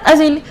class? As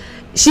in,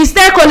 she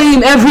started calling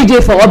him every day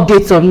for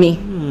updates on me.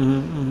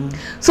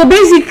 So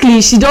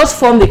basically, she just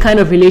formed a kind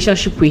of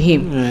relationship with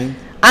him. Right.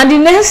 And the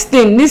next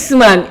thing, this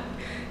man,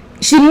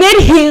 she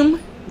made him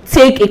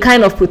take a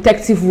kind of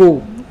protective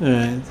role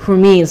for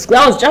me in school.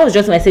 That was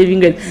just my saving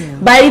grade.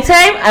 By the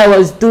time I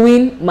was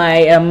doing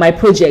my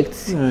project,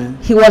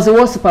 he was the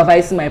one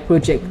supervising my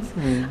project,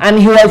 and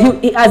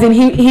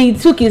he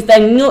took his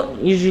time.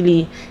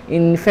 Usually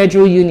in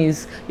federal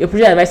unis, your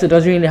project advisor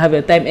doesn't really have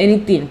your time.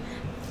 Anything,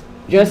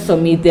 just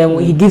submit them.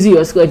 When he gives you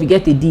your score, if you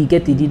get a D,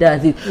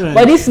 that's it.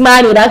 But this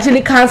man would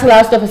actually cancel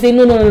our stuff and say,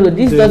 no,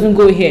 this doesn't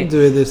go here.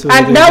 Do it this way.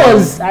 And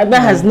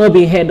that has not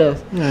been heard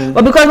of.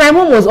 But because my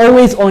mom was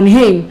always on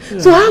him,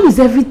 so how is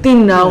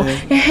everything now?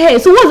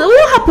 So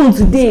what happened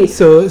today?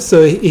 So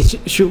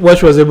what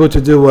she was able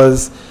to do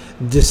was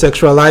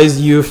desexualize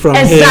you from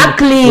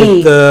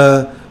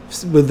him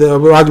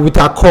with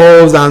our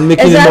calls and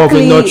making it more of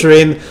a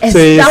nurturing.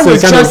 That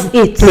was just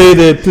it.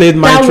 Played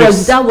mind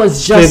tricks. That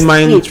was just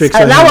it.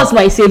 And that was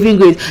my saving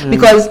grace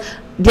because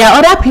there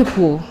are other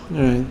people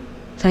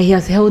that he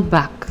has held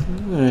back.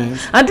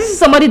 And this is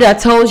somebody that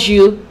tells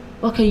you,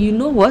 okay, you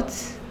know what?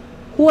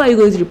 Who are you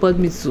going to report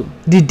me to?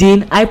 The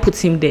dean, I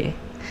put him there.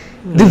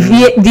 The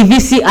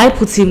VC, I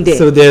put him there.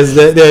 So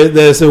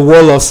there's a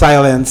wall of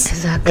silence.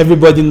 Exactly.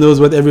 Everybody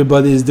knows what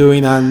everybody is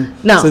doing, and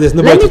now so there's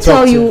nobody to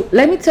talk to.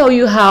 Let me tell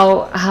you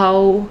how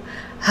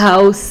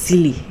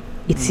silly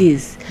it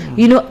is.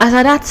 As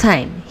at that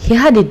time, he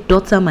had a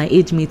daughter my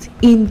age mate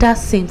in that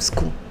same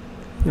school.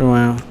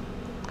 Wow.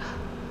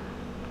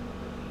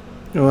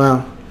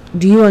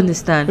 Do you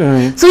understand?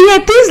 Right. So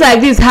things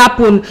like this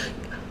happen,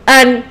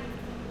 and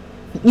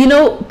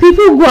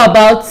people go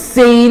about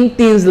saying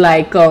things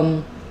like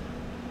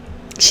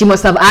she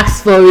must have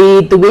asked for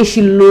it, the way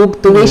she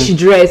looked, the way she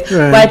dressed.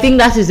 But I think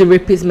that is the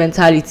rapist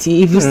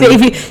mentality. If you say,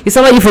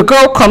 if a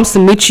girl comes to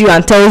meet you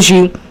and tells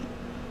you,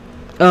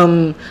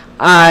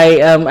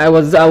 I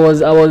was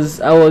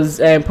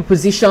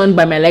propositioned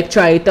by my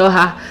lecturer, you tell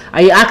her,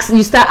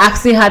 you start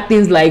asking her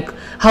things like,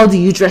 how do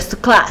you dress to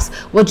class?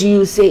 What do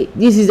you say?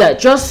 This is that.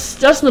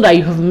 Just know that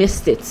you have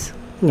missed it.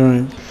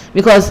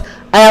 Because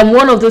I am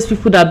one of those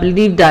people that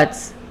believe that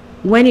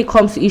when it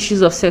comes to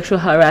issues of sexual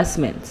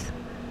harassment,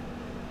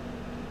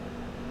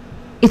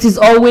 it is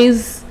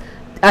always,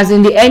 as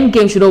in the end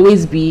game should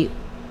always be,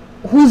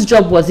 whose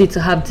job was it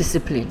to have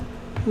discipline?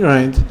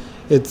 Right.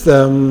 It's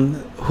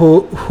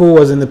who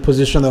was in the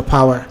position of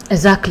power.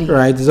 Exactly.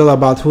 Right. It's all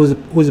about who's in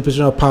the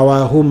position of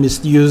power, who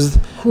misused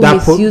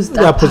that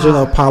position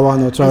of power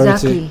and authority.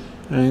 Exactly.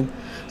 Right.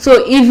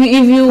 So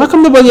if you how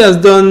come nobody has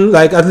done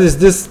like at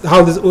least this?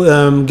 How this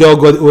girl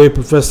got away,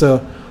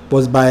 professor,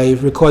 was by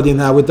recording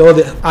her with all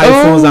the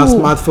iPhones and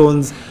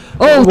smartphones.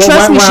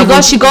 Trust me,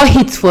 she got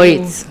hit for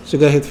it. She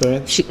got hit for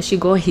it. She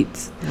got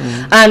hit,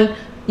 and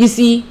you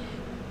see,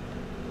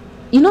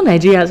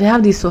 Nigerians, we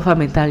have this suffer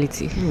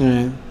mentality.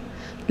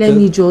 Let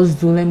me just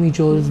go.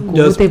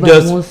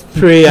 Just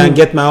pray and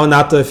get my own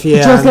out of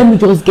here. Just let me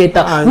just get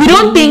out. We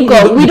don't think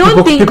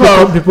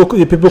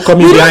of people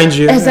coming behind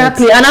you.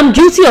 Exactly, and I'm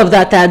guilty of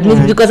that. I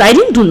admit because I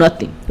didn't do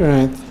nothing.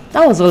 Right.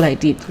 That was all I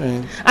did.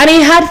 And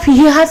he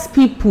has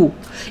people.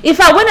 In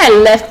fact, when I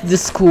left the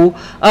school,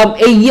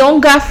 a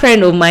younger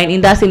friend of mine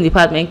in that same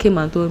department came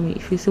and told me,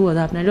 if you see what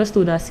happened, I just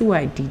told her, see what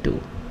I did though.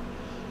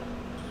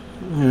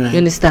 You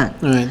understand?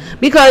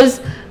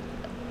 Because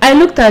I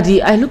looked at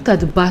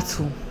the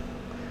battle,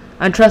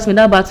 and trust me,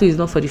 that battle is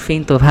not for the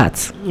faint of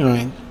heart.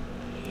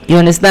 You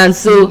understand?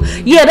 So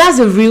that's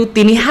a real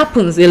thing. It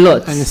happens a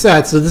lot. And it's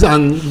sad. So this,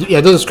 and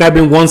you're just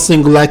describing one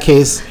singular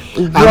case,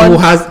 and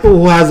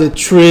who has a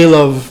trail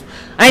of.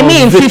 I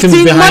mean,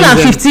 more than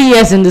 15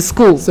 years in the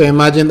school. So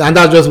imagine, and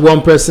that's just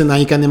one person,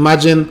 and you can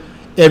imagine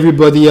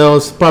everybody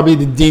else. Probably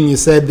the dean you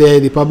said there,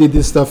 they probably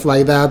did stuff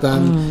like that,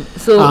 and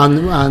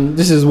and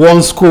this is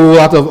one school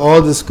out of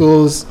all the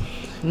schools.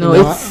 And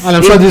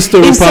I'm sure this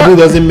story probably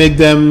doesn't make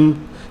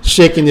them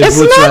shaking the It's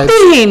boots, right?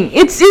 nothing.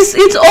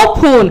 It's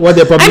open. What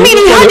they probably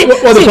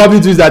what they probably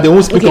do is that they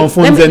won't speak on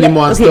phones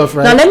anymore and stuff,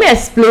 right? Now let me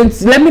explain.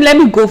 Let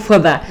me go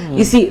further.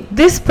 You see,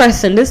 this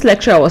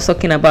lecturer I was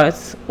talking about,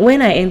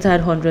 when I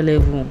entered 100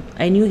 level,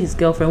 I knew his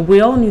girlfriend.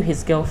 We all knew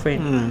his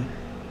girlfriend.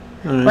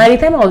 By the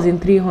time I was in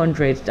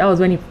 300, that was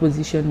when he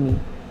positioned me.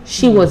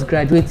 She was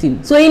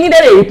graduating, so he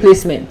needed a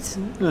replacement.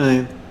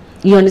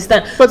 You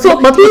understand? But he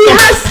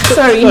has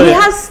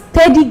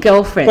steady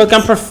girlfriends. But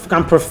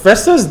can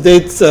professors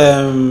date?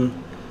 I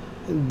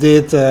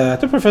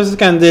think professors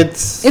can date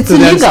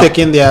students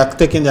taking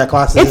their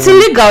classes. It's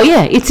illegal,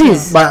 yeah, it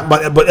is.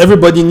 But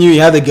everybody knew he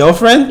had a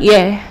girlfriend.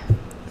 Yeah.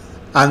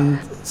 And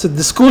so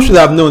the school should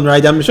have known,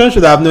 right? The admission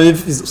should have known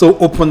if it's so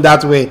open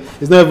that way.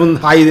 It's not even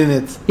hiding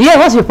it. Yeah,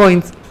 what's your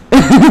point?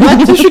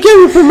 You should get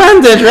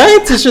reprimanded,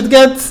 right? You should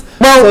get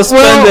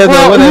suspended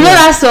or whatever. You know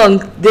that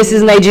song, This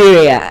is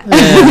Nigeria. Yeah,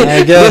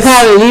 I guess. That's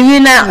how we're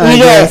living now.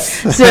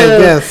 So,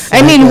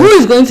 I mean, who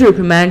is going to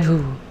reprimand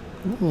who?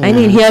 Yeah. I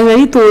mean, he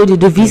already told you,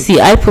 the VC,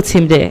 I put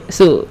him there.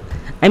 So,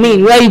 I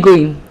mean, where are you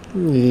going?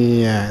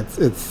 Yeah,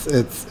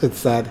 it's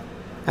sad.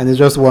 And it's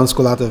just one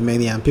school out of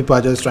many, and people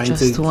are just trying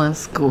to one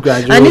school.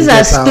 And these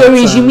are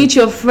stories. You meet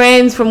your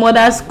friends from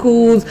other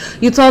schools.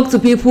 You talk to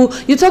people.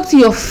 You talk to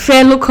your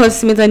fellow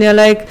classmates, and you're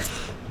like,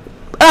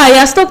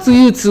 yeah, stuck to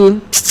you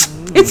too.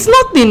 It's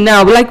nothing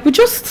now. Like, we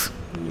just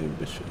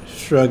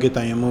shrug it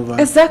and you move on.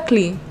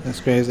 Exactly. That's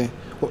crazy.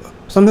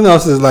 Something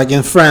else is like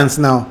in France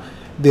now.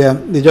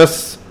 They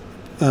just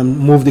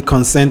moved the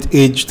consent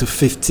age to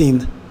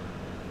 15,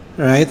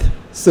 right?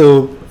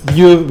 So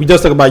we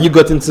just talk about you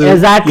got into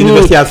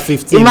university at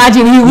 15.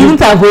 Imagine he wouldn't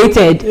have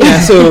waited.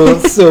 Yeah.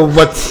 So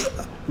what?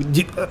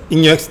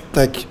 In your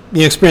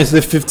experience,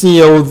 the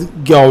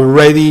 15-year-old girl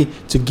ready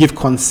to give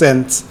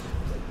consent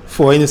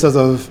for any sort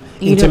of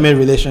intimate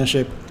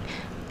relationship?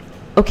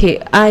 Okay,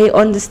 I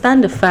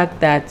understand the fact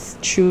that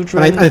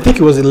children. I think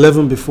it was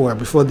 11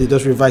 before they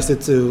just revised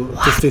it to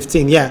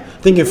 15. Yeah,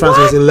 I think in France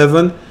it was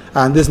 11,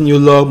 and this new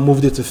law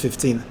moved it to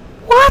 15.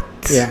 What?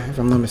 Yeah, if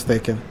I'm not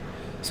mistaken.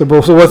 So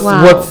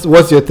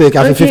what's your take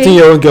as a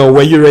 15-year-old girl?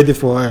 Were you ready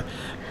for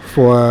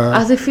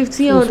as a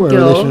 15-year-old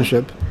girl?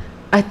 Relationship?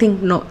 I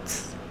think not.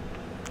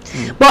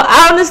 But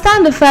I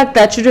understand the fact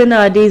that children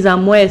nowadays are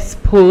more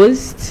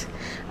exposed,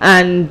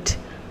 and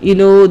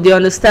they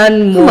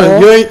understand more.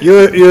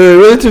 You're a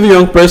relatively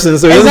young person,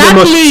 so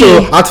exactly.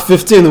 So at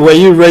 15, were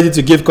you ready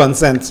to give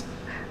consent?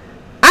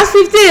 At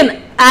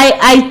 15,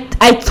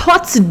 I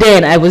thought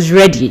then I was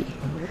ready.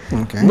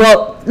 Okay.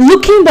 But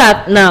looking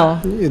back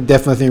now, you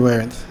definitely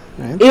weren't.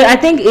 Right? I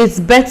think it's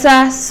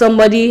better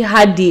somebody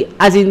had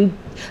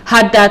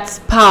that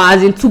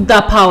power, took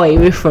that power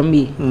away from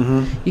me.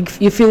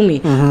 You feel me?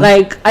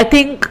 Like I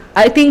think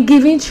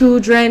giving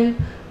children,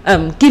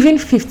 giving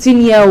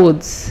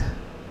 15-year-olds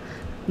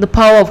the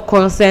power of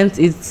consent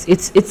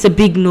it's a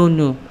big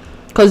no,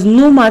 because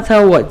no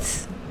matter what,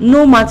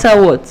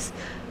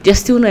 they're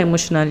still not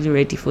emotionally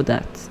ready for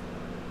that.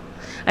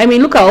 I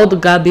mean, look at all the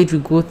garbage we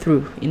go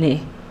through in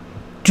a.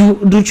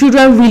 Do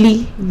children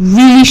really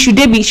should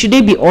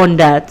they be on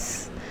that?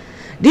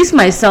 This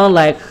might sound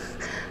like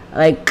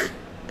I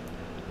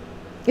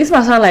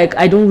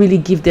don't really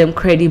give them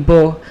credit,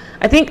 but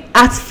I think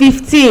at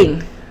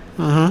 15,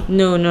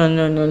 no,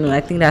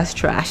 I think that's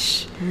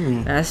trash.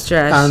 That's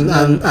trash.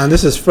 And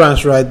this is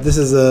France, right? This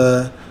is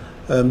a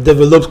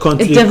developed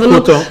country,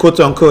 quote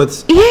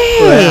unquote. Yeah.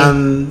 Right?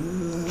 And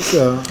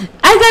so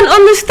I can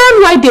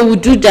understand why they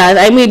would do that.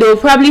 I mean, they'll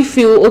probably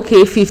feel,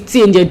 okay,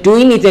 15, they're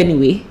doing it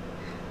anyway,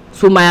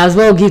 so might as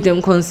well give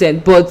them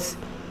consent. But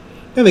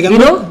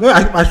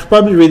I should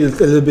probably read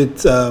it a little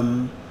bit.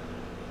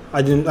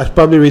 I should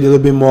probably read a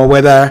little bit more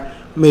whether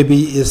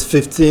maybe it's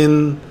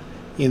 15,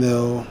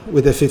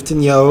 with a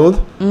 15-year-old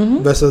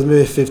versus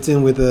maybe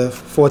 15 with a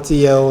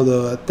 40-year-old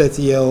or a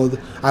 30-year-old.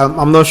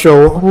 I'm not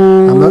sure.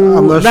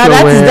 I'm not sure.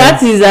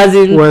 That is as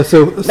in. Well,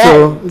 so can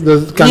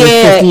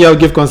a 15-year-old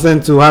give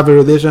consent to have a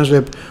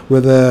relationship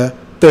with a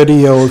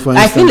 30-year-old, for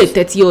instance? I feel a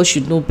 30-year-old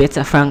should know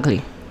better,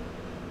 frankly.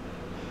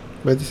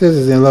 But he says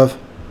he's in love.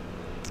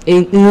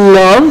 In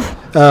love?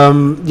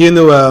 You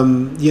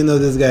know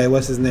this guy?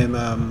 What's his name?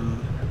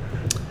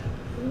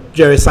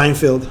 Jerry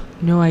Seinfeld.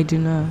 No, I do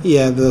not.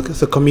 Yeah,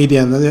 the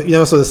comedian. You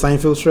never saw the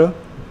Seinfeld show?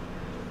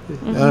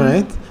 All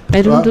right.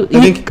 I don't do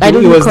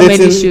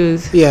comedy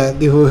shows. Yeah,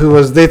 he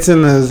was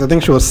dating I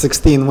think she was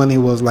 16 when he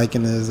was like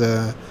in his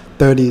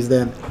 30s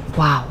then.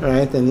 Wow.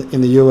 Right, and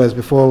in the US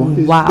before.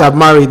 Wow. They're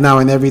married now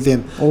and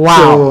everything.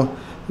 Wow.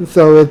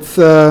 So it's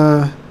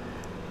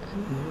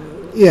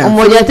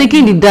yeah. You're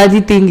taking the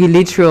daddy thing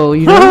literal,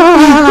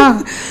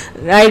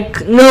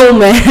 Like, no,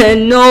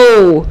 man,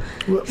 no.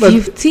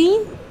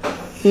 15?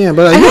 Yeah,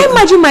 but I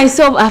imagine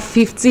myself at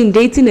 15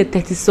 dating a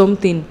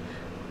 30-something.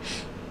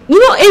 A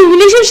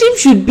relationship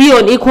should be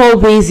on equal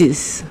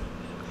basis.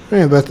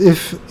 Yeah, but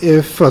if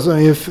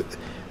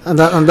and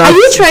that are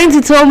you trying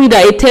to tell me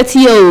that a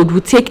 30-year-old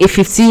would take a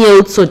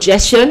 15-year-old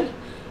suggestion,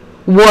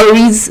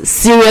 worries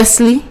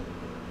seriously,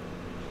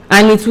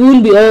 and it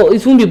won't be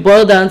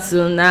boiled down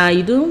to, nah,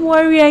 you don't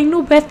worry, I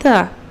know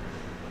better?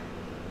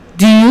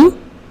 Do you?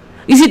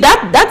 You see,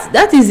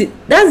 that is it.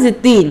 That's the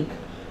thing.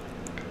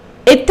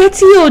 A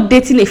 30-year-old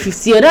dating a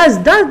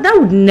 50-year-old, that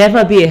would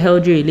never be a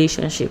healthy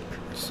relationship.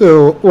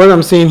 So what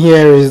I'm saying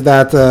here is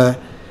that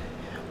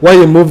why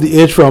you moved the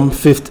age from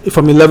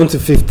 11 to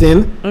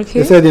 15. Okay.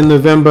 They said in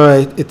November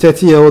a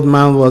 30-year-old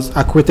man was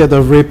acquitted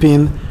of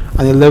raping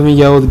an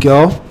 11-year-old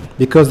girl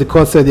because the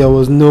court said there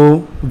was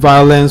no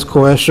violence,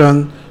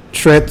 coercion,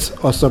 threat,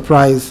 or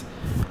surprise.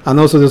 And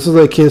also there's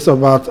also a case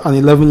about an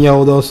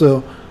 11-year-old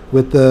also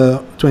with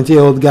the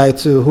 20-year-old guy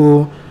too,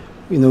 who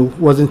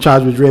wasn't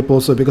charged with rape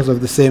also because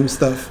of the same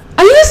stuff.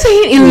 Are you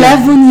saying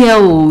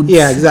 11-year-olds?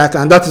 Yeah, exactly.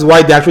 And that is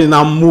why they actually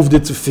now moved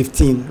it to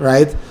 15,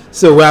 right?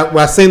 So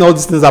we're saying all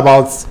these things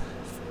about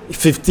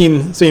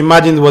 15. So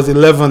imagine it was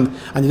 11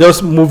 and you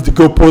just moved the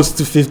goalpost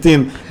to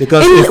 15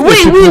 because wait,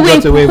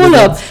 hold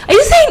up. Are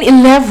you saying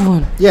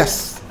 11?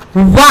 Yes.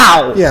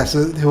 Wow. Yeah,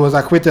 so he was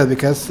acquitted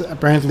because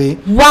apparently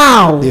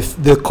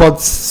the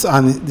courts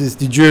and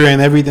the jury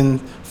and everything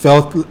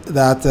felt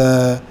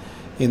that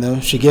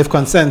she gave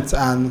consent,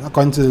 and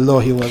according to the law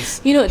he there's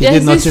did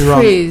this nothing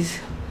wrong. Phrase,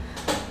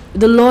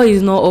 the law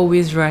is not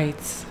always right.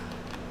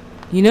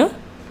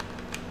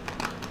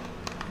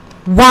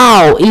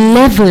 Wow,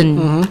 11.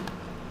 Mm-hmm.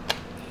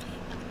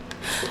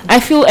 I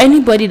feel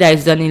anybody that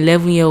is an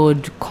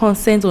 11-year-old,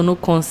 consent or no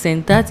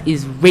consent, that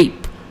is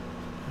rape.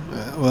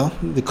 Well,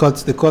 the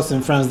courts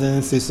in France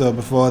didn't say so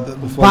before the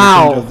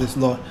change of this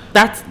law.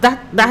 But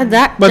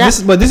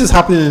this is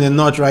happening in the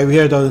north, right? We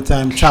hear it all the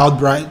time. Child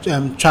bride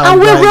and we're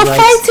rights.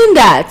 Fighting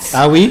that.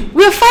 Are we?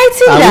 We're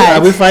fighting that.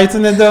 Are we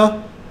fighting it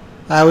though?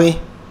 Are we?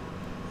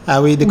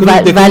 They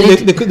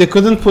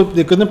couldn't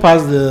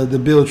pass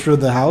the bill through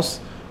the House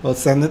or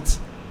Senate.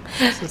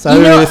 So are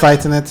we really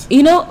fighting it?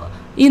 You know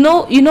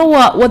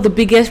what the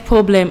biggest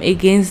problem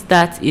against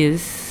that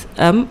is?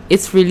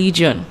 It's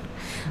religion.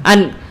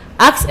 And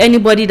ask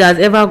anybody that's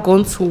ever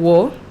gone to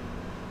war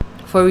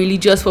for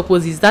religious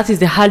purposes. That is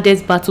the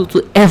hardest battle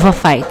to ever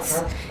fight.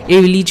 A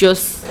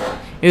religious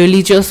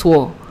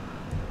war.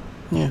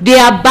 Yeah. They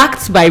are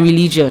backed by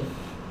religion.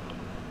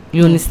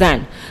 You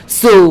understand?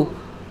 So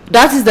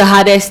that is the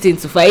hardest thing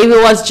to fight. If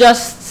it was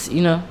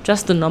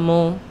just a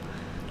normal,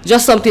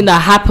 just something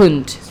that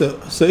happened.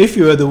 So if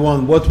you were the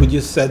one, what would you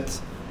set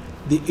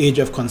the age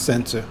of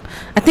consent to?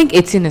 I think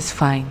 18 is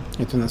fine.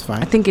 18 is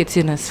fine. I think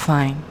 18 is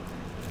fine.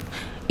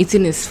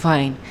 18 is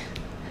fine.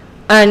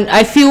 And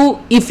I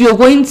feel if you're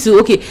going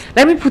to,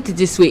 let me put it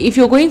this way. If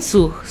you're going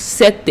to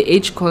set the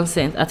age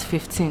consent at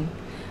 15,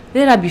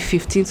 let that be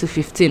 15 to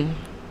 15.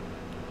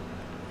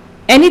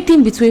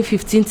 Anything between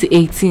 15 to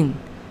 18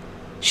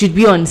 should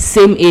be on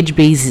same age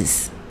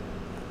basis.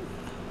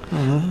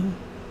 Mm-hmm.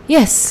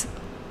 Yes.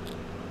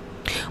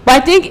 But I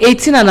think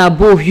 18 and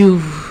above,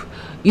 you've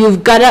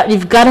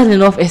gathered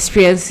enough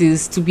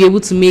experiences to be able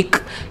to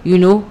make,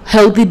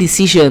 healthy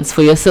decisions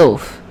for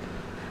yourself.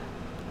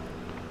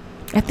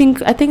 I think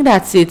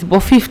that's it.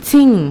 But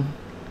 15,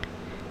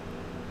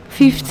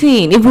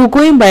 if we're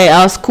going by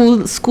our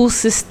school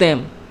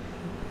system,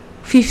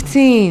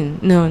 15,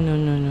 no.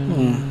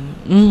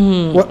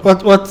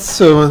 What?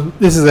 So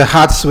this is a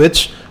hard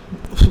switch,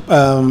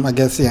 I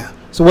guess. Yeah.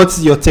 So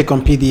what's your take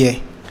on PDA?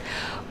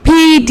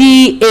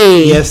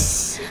 PDA.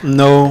 Yes.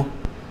 No.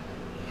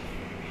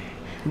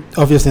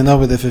 Obviously not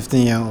with a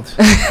 15-year-old.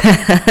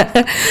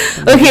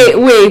 Okay,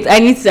 wait. I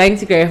need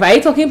to clarify. Are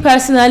you talking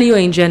personally or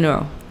in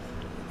general?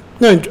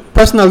 No,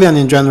 personally and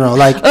in general.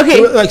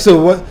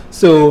 So what?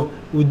 So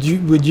would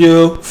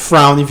you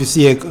frown if you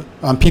see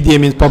PDA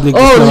means public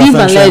display of leave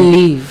affection? and let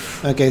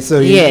leave. Okay,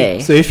 so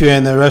so if you're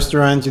in a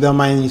restaurant, you don't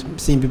mind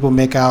seeing people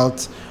make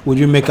out. Would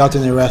you make out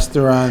in a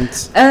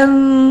restaurant?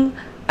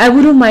 I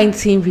wouldn't mind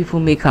seeing people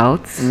make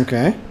out.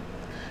 Okay,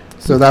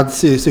 so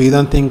that's it. So you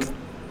don't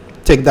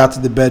take that to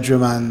the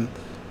bedroom and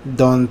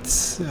don't.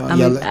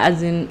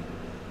 As in,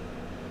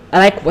 I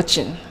like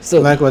watching. So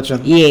you like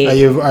watching. Yeah.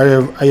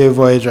 Are you a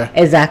voyager?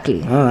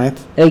 Exactly. All right.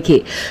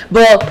 Okay,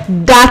 but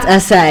that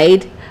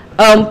aside,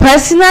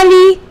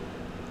 personally.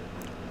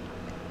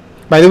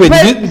 By the way,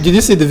 did you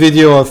see the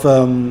video of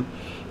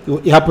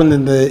it happened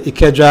in the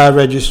Ikeja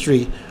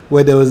registry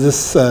where there was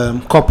this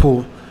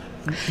couple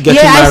getting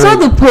married? I saw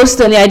the post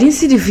on it. I didn't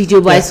see the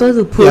video, but I saw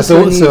the post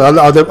on it. So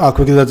I'll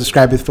quickly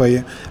describe it for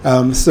you.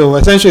 So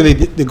essentially,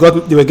 they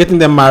were getting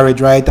them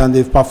married, right? And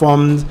they've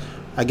performed,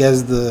 I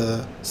guess,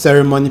 the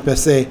ceremony per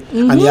se.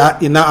 Mm-hmm.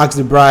 And he now asked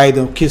the bride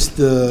to kiss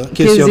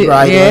your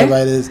bride, whatever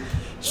it is.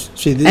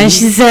 She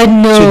said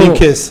no. She didn't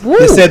kiss. Woo.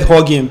 They said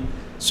hug him.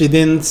 She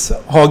didn't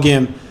hug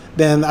him.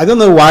 Then I don't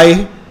know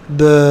why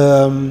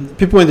the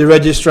people in the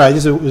registry,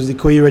 this was the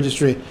Koyi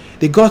registry,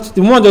 the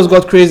woman just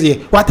got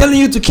crazy. We're telling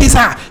you to kiss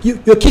her. You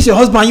kiss your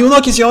husband. You will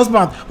not kiss your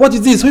husband. What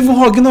is this? Who even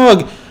hug?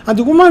 And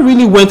the woman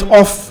really went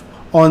off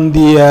on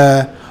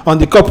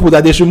the couple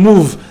that they should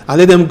move and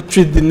let them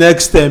treat the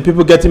next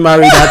people getting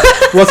married.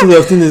 What sort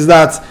of thing is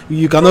that?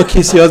 You cannot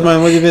kiss your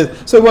husband. What is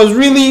it? So it was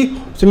really,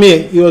 to me,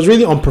 it was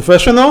really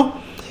unprofessional.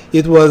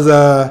 It was,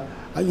 I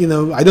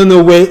don't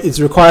know where it's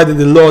required in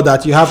the law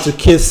that you have to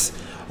kiss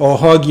or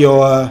hug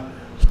your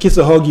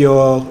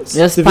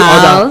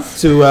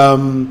spouse to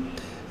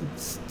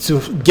to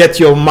get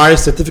your marriage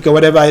certificate,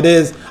 whatever it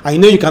is. I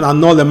know you can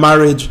annul a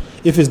marriage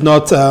if it's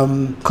not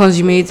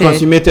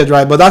consummated,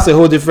 right? But that's a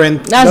whole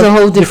different. That's a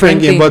whole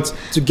different game. thing. But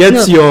to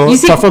get your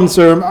performance,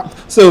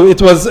 so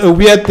it was a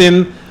weird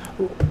thing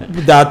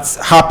that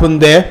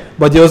happened there.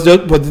 But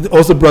it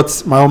also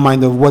brought my own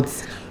mind of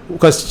what,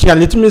 because she can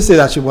literally say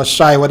that she was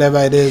shy, whatever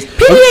it is.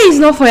 PDA is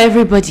not for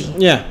everybody.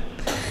 Yeah,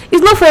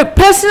 it's not for.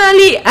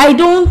 Personally, I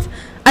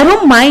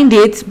don't mind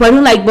it, but I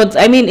don't like. But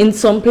I mean, in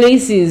some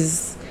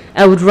places,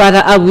 I would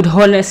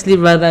honestly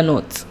rather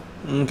not.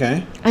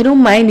 Okay. I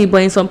don't mind it,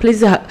 but in some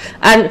places,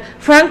 and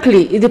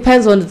frankly, it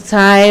depends on the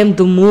time,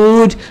 the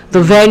mood,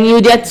 the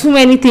venue. There are too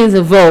many things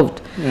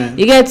involved. Yeah.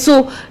 You get,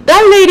 so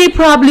that lady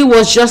probably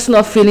was just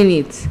not feeling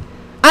it.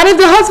 And if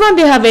the husband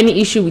didn't have any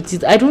issue with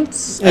it, I don't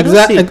see it.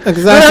 Exactly. But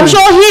I'm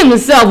sure he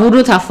himself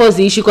wouldn't have forced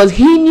the issue because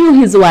he knew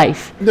his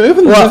wife. No,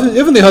 even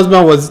the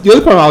husband was, the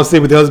only problem I would say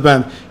with the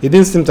husband, he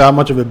didn't seem to have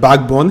much of a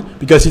backbone,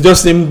 because he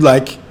just seemed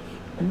like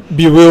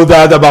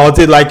bewildered about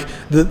it. Like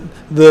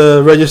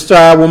the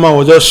registrar woman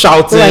was just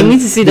shouting. Oh, I need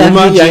to see that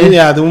video.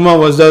 Yeah, the woman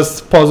was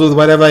just puzzled,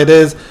 whatever it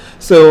is.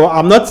 So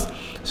I'm not.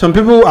 Some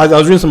people, as I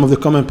was reading some of the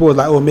comment, people was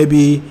like, oh,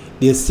 maybe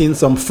they've seen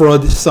some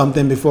fraud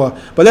something before.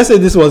 But let's say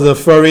this was a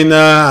foreigner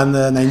and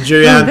a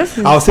Nigerian.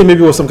 I'll say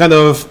maybe it was some kind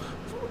of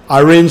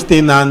arranged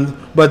thing,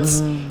 but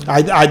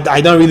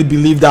I don't really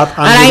believe that.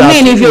 And I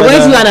mean, if you're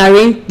going to an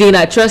arranged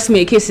dinner, trust me,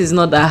 a case is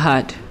not that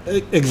hard.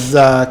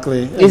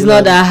 Exactly. It's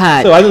not that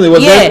hard. So I think it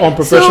was very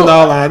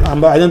unprofessional,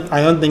 and I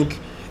don't think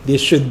they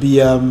should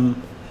be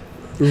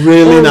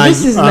really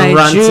this is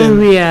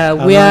Nigeria.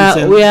 We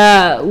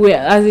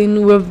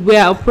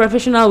are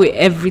professional with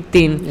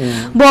everything.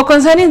 Yeah. But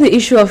concerning the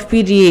issue of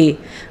PDA,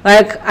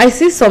 like, I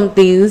see some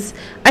things.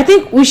 I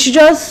think we should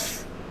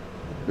just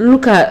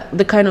look at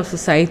the kind of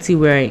society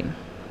we're in.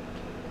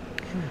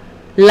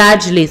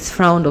 Largely, it's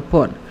frowned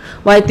upon.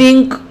 But I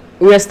think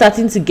we're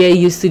starting to get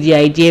used to the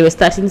idea. We're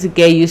starting to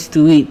get used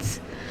to it.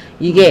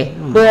 You get?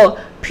 But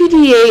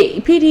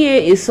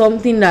PDA is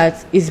something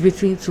that is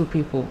between two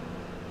people.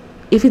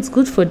 If it's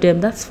good for them,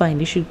 that's fine.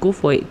 They should go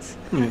for it.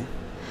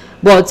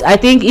 But I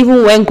think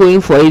even when going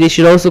for it, they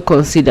should also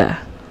consider.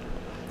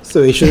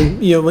 So it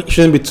shouldn't, it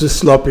shouldn't be too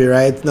sloppy,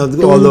 right? Not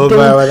all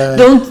over.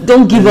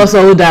 Don't give us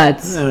all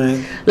that.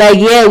 Right. Like,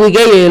 yeah, we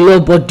get you a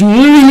lot, but do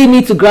you really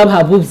need to grab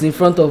her boobs in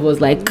front of us?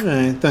 Like,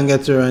 don't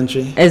get too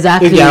raunchy.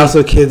 Exactly. If there are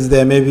also kids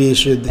there, maybe you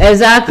should.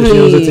 Exactly. You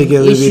should also take it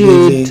a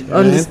little bit easy.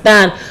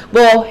 Understand. Right?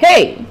 But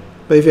hey.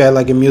 But if you had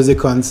like a music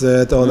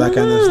concert, all that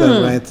kind of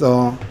stuff, right?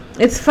 So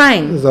it's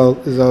fine. It's all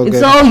good.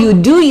 It's all you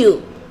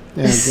do.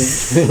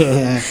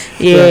 Yeah.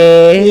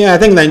 Yeah. Yeah, I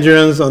think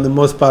Nigerians, on the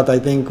most part, I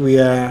think we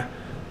are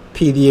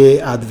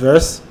PDA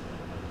adverse.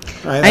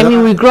 Right? I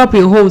mean, we grew up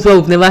in homes where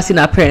we've never seen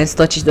our parents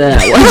touch each other.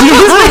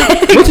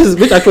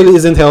 which actually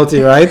isn't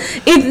healthy, right?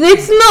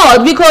 It's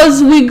not,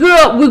 because we grew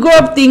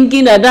up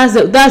thinking that that's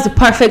the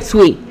perfect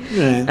way.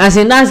 Right. As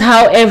in, that's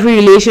how every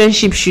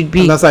relationship should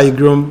be. And that's how you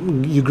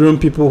groom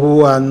people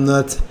who are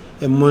not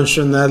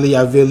emotionally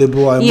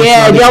available or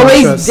emotionally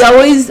they're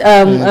always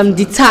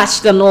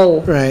detached and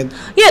all. Right.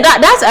 Yeah,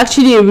 that's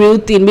actually a real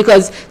thing,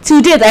 because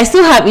to date I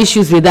still have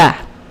issues with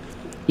that.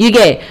 You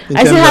get?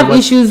 I still have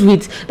issues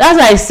with. That's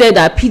why I said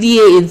that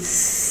PDA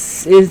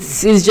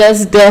is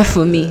just there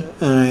for me.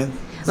 All right.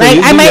 So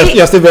like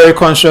you're still very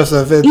conscious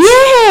of it.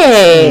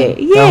 Yeah.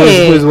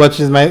 Who's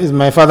watching? Is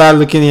my father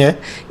looking here?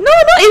 No,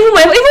 not even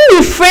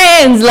with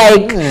friends.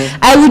 Like,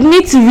 I would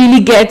need to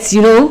really get,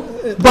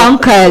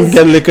 bunkers.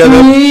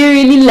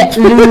 Really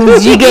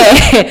lose. You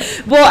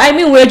get? But I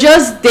mean, we're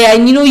just there,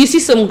 and you see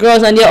some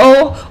girls, and they're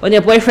all on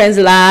their boyfriend's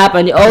lap,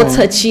 and they're all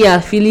touchy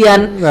and feely,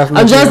 and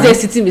I'm just there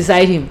sitting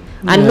beside him,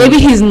 and maybe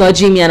he's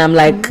nudging me, and I'm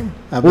like,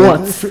 what? What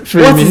is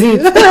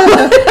it?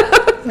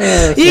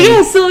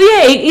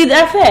 It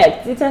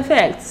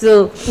affects.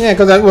 So yeah,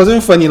 because it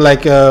wasn't funny.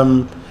 Like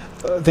I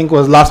think it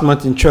was last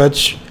month in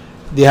church,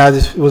 they had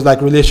it was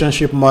like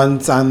relationship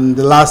month, and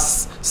the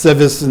last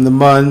service in the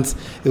month,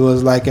 it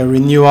was like a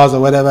renewals or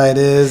whatever it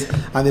is,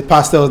 and the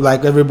pastor was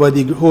like,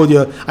 everybody hold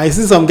your. I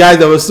see some guys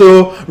that were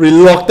so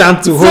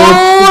reluctant to hold.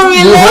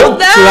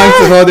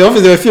 There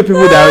were a few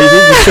people that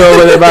did the show,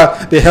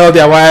 whatever, they held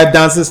their wire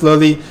dancing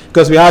slowly,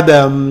 because we had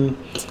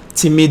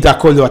Timi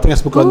Dakolo, I think I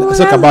spoke about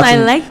him. I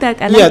like that.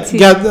 It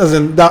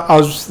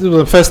was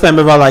the first time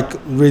ever like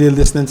really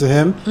listening to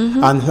him,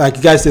 and like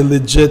you guys he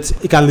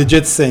can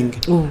legit sing.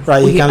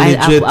 Right, he can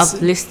legit.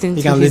 I've listened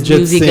to his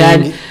music,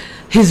 and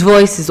his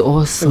voice is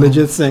awesome.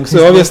 Legit sing.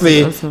 So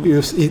obviously,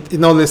 he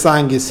not only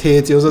sang his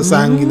hits, he also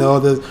sang,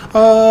 the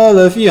all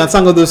of you, and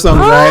sang all those songs,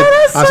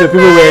 right? And so people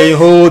were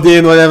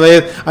holding whatever,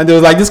 and there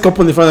was like this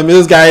couple in front of me.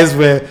 Those guys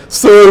were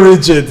so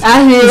rigid. The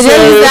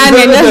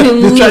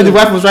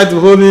wife was trying to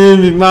hold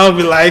him. His mouth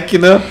be like,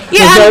 Yeah,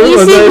 and you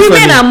see,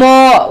 women are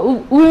more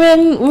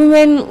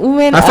women.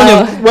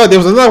 Well, there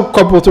was another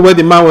couple to where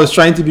the man was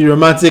trying to be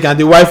romantic, and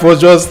the wife was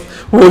just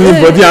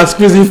holding body and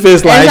squeezing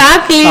face like,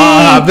 exactly.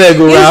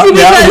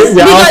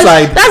 We're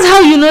outside. That's how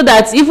you know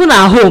that even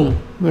at home.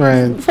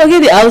 Right.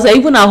 Forget the outside.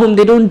 Even at home,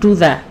 they don't do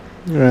that.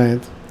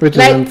 Right. Which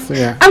like, isn't,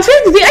 yeah. I'm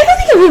trying to think. I don't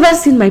think I've ever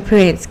seen my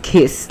parents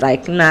kiss.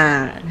 Like,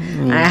 nah,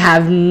 I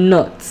have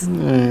not.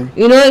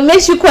 You know, it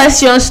makes you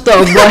question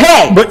stuff. But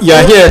hey, But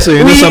you're here, so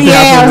you know something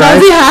happened, right?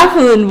 something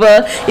happened.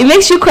 But it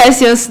makes you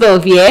question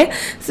stuff. Yeah.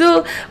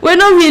 So we're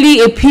not really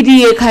a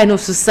PDA kind of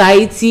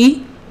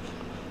society.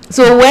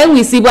 So when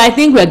we see, but I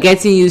think we're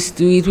getting used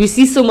to it. We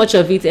see so much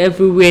of it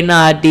everywhere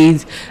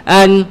nowadays,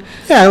 and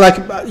Yeah, like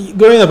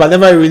growing up, I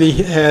never really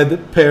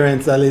heard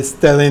parents at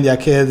least telling their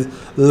kids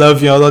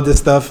 "love you" all of this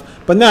stuff.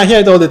 But now I hear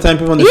it all the time.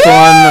 People on the phone,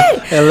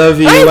 "I love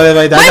you,"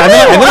 whatever. I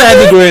never had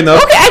it growing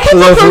up. Okay, I came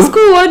Love back from you.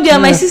 school one day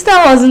and my sister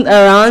wasn't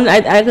around.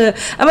 And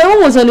my mom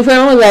was on the phone.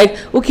 I was like,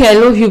 "Okay, I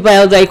love you," but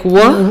I was like,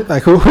 "What?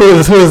 Like who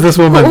is this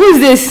woman? Who is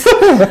this?"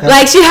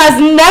 Like she has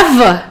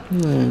never.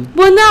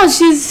 But now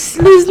she's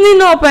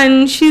loosening up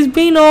and she's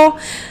being all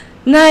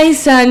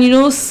nice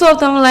and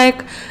soft. I'm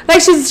like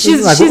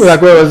she's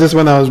Like where was this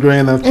when I was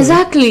growing up?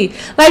 exactly,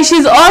 like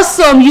she's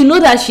awesome. You know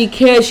that she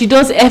cares. She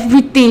does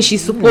everything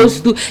she's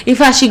supposed to. In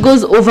fact, she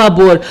goes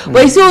overboard.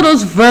 But you see all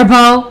those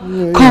verbal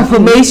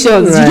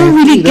confirmations, Right. you don't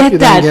really You get don't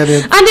that. get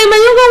it. And then my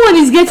younger one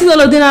is getting all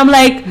of them. I'm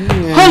like,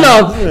 hold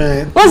up,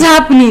 Right. what's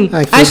happening?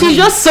 I feel- And she's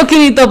just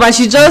soaking it up, and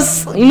she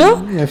just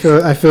I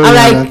feel. I'm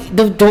that.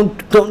 like,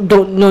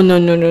 don't,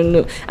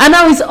 no. And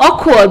now it's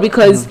awkward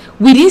because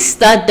we didn't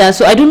start that,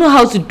 so I don't know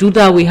how to do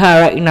that with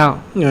her right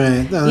now.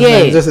 Right.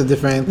 Yeah. It's just a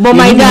different. But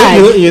my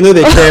dad, you know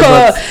they care,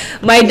 but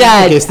my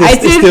dad, Okay, still- I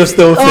think, still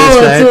stone face,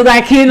 right? till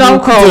that kingdom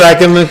come. so I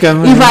can look at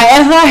If I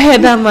ever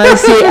heard that man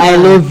say I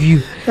love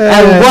you,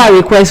 I will go and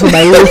request for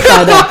my own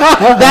father.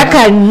 That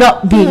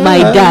cannot be my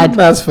dad.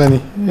 That's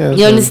funny. Yeah,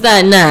 You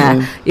understand?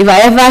 Nah. If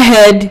I ever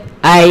heard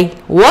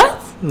what?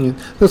 Yeah.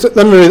 So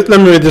let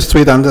me read this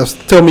tweet and just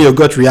tell me your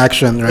gut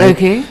reaction, right?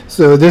 Okay.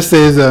 So this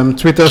says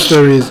Twitter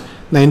stories: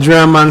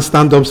 Nigerian man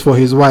stand-ups for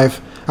his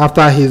wife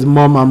after his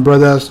mom and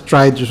brothers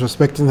tried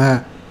disrespecting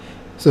her.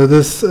 So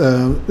this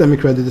let me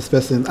credit this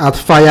person at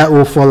Fire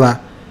Ofola.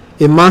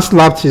 A man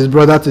slapped his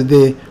brother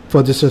today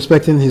for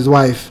disrespecting his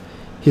wife.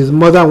 His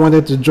mother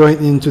wanted to join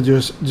in to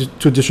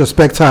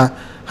disrespect her,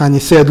 and he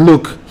said,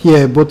 "Look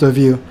here, both of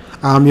you.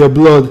 I am your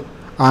blood.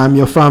 I am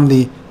your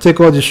family. Take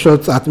all the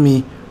shots at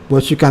me,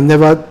 but you can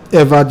never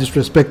ever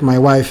disrespect my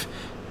wife.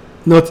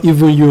 Not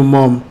even you,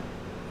 mom."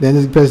 Then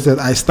this person said,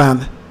 "I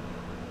stand."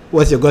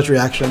 What's your gut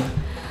reaction?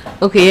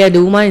 Okay, yeah,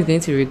 the woman is going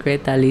to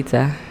regret that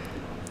later.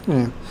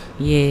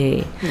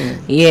 Yeah.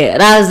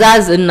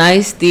 That's a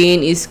nice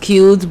thing. It's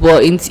cute,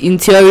 but in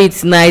theory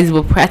it's nice,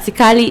 but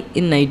practically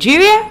in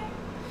Nigeria,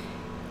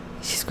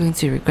 she's going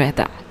to regret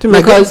that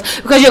because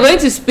you're going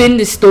to spin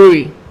the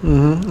story.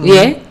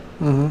 You're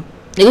going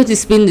to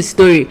spin the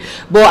story.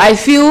 But I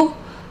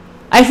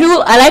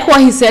like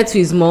what he said to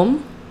his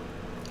mom.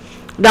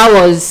 That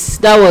was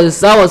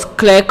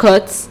clear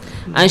cut,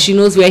 and she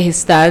knows where he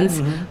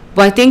stands.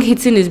 But I think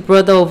hitting his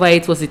brother over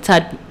it was a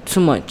tad too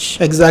much.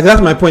 Exactly,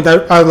 that's my point.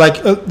 I like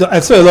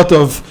I saw a lot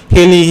of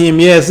hailing him.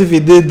 Yes, if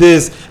he did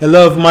this, a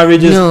lot of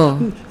marriages.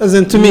 No. As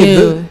in, to me,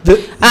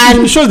 And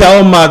it shows that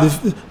all mad.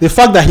 The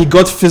fact that he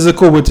got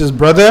physical with his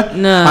brother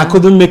and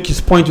couldn't make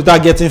his point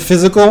without getting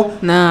physical.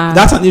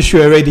 That's an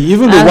issue already.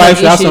 Even the wife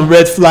should have some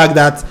red flag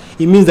that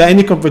it means that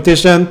any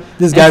confrontation,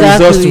 this guy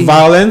resorts to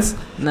violence.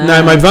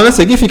 Now, my violence,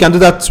 like if he can do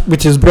that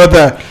with his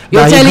brother,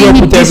 you're telling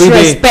him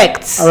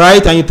disrespect. All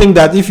right, and you think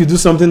that if you do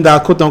something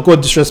that quote unquote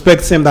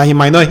disrespects him, that he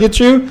might not hit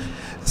you.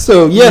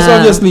 So yes,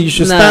 obviously you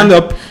should stand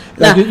up.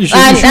 Like you should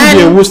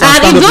be a wuss and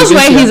stand if up those were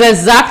against his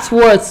exact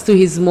words to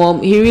his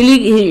mom,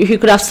 he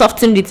could have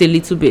softened it a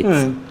little bit.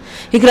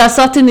 He could have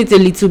softened it a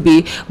little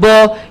bit,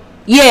 but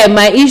yeah,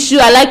 my issue,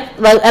 I like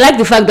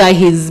the fact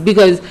that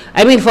because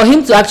I mean, for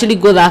him to actually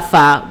go that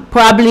far,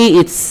 probably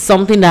it's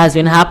something that has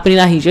been happening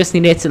that he just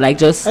needed to I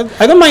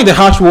don't mind the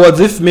harsh words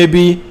if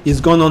maybe it's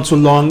gone on too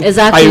long.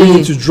 Exactly. I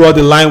need to draw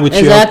the line with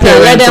your parents.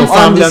 Let them or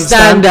family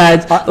understand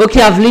that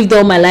okay, I've lived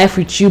all my life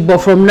with you, but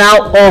from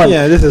now on,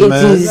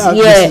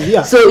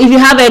 So if you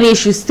have any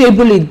issues,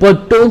 table it,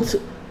 but don't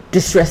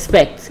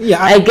disrespect.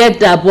 I get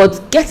that, but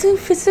getting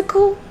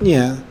physical.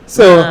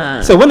 So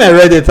when I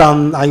read it,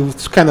 I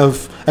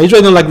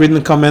usually don't like reading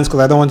the comments because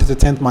I don't want it to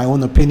taint my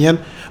own opinion.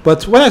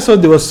 But when I saw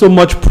there was so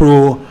much there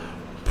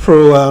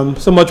were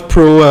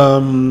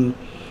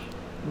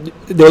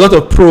a lot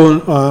of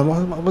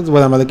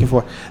what am I looking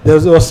for? There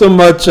was so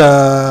much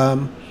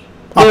applause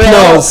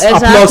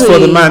for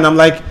the man. I'm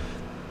like,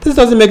 this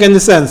doesn't make any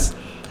sense.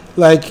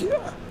 Like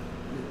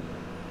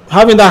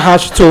having that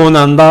harsh tone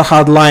and that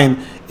hard line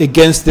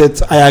against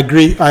it, I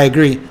agree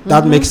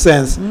that makes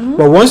sense.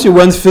 But once you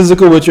went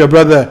physical with your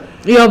brother,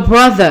 even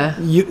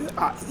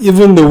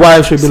the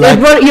wife should be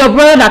your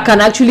brother that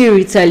can actually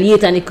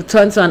retaliate and it could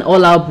turn to an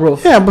all-out bro.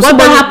 But what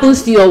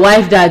happens to your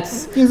wife that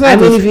I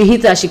mean, if you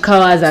hit her, she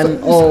cowers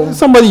and all.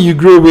 Somebody you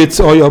grew with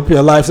all your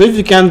life. So if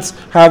you can't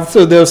have,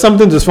 there's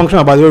something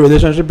dysfunctional about your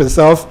relationship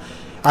itself.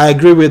 I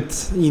agree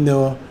with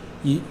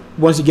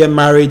once you get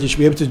married, you should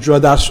be able to draw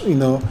that and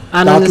that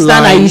understand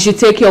line. that you should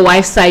take your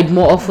wife's side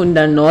more often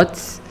than not.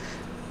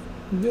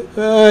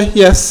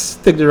 Yes,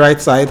 take the right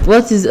side.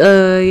 What is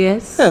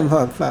yes?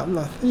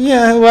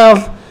 Yeah,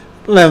 well,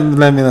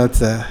 let me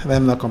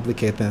not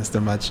complicate things too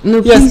much.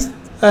 No, Yes.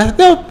 please.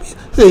 No.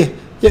 See,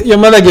 your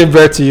mother gave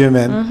birth to you,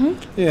 man.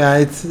 Mm-hmm. Yeah,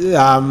 it's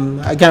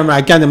I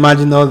can't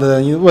imagine all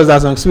the what's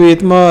that song,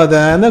 Sweet Mother,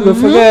 I'm not gonna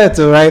forget,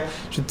 right?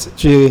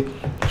 She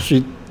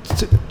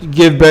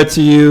gave birth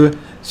to you.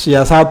 She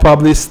has had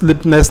probably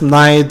sleepless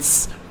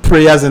nights,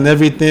 prayers and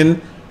everything,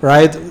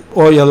 right?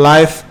 All your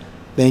life.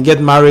 Then you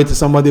get married to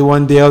somebody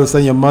one day, all of a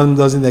sudden your mom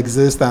doesn't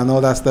exist and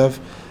all that stuff.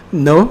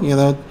 No, your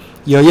No.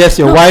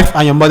 wife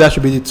and your mother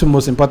should be the two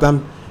most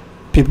important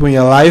people in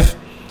your life,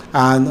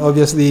 and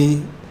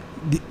obviously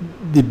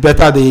the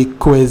better they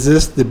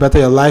coexist, the better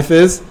your life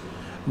is.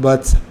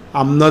 But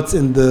I'm not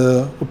in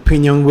the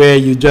opinion where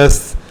you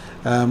just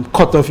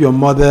cut off your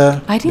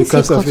mother I didn't say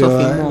because of cut off your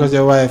mom. because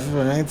your wife,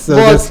 right? So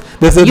But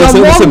there's a Your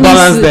mom,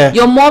 balance needs there. to,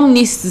 your mom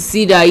needs to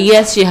see that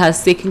yes, she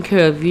has taken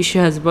care of you, she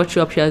has brought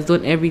you up, she has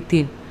done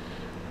everything.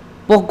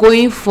 But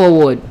going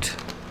forward,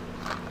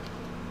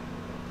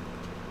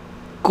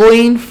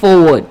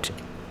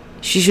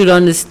 she should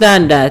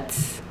understand that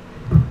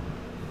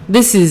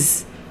this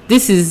is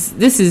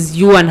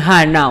you and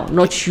her now,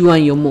 not you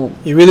and your mom.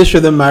 You really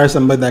shouldn't marry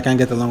somebody that can't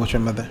get along with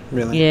your mother.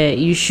 Really, Yeah,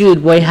 you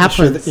should, but it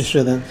happens. You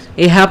shouldn't.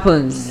 It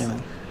happens,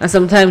 and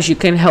sometimes you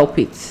can't help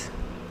it.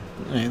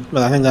 Right.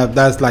 But I think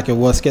that's like a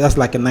worst case. That's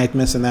like a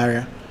nightmare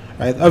scenario,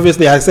 right?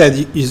 Obviously, I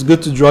said it's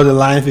good to draw the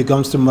line if it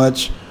comes too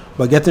much,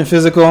 but getting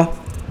physical,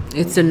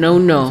 It's a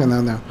no-no.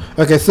 no.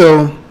 Okay,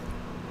 so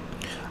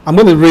I'm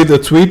going to read the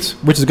tweet,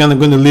 which is going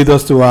to lead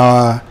us to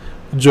our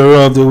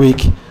Juror of the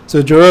Week.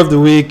 So, Juror of the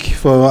Week,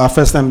 for our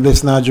first-time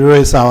listener, Juror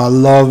is our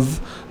love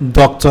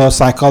doctor,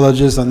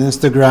 psychologist on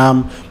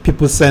Instagram.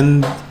 People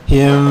send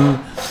him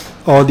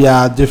all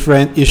their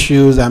different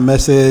issues and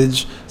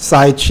message,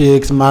 side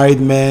chicks, married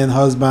men,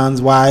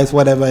 husbands, wives,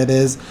 whatever it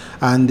is,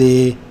 and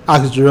they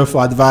ask Juror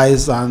for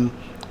advice and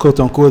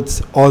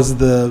quote-unquote us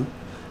the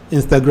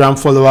Instagram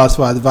followers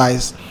for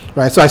advice,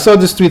 right? So I saw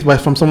this tweet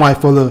from someone I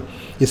follow.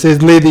 It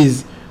says,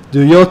 "Ladies,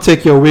 do you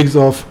take your wigs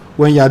off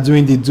when you are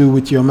doing the do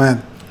with your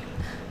man?"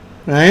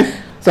 Right?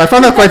 So I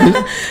found that quite.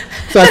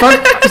 So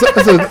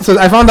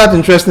I found that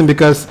interesting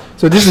because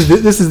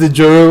this is the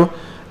Joro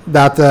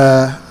that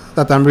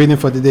I'm reading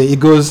for today. It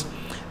goes,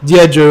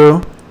 "Dear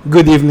Joro,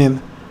 good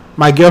evening.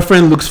 My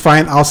girlfriend looks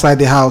fine outside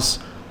the house,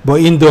 but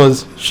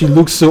indoors she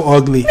looks so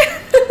ugly.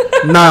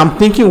 Now I'm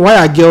thinking, why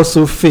are girls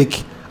so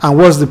fake? And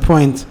what's the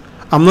point?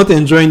 I'm not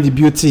enjoying the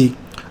beauty.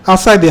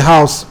 Outside the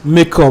house,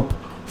 makeup,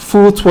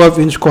 full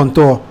 12-inch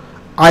contour,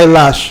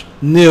 eyelash,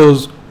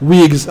 nails,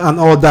 wigs, and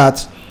all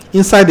that.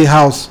 Inside the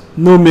house,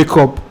 no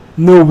makeup,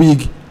 no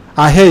wig.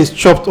 Her hair is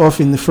chopped off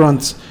in the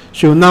front.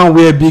 She'll now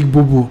wear big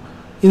boo-boo.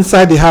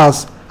 Inside the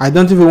house, I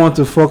don't even want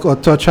to fuck or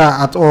touch her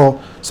at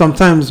all.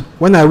 Sometimes,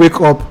 when I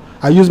wake up,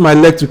 I use my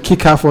leg to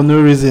kick her for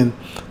no reason.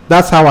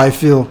 That's how I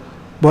feel.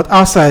 But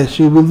outside,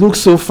 she will look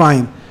so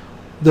fine.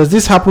 Does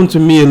this happen to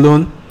me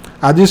alone?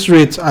 At this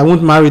rate, I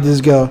won't marry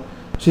this girl.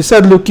 She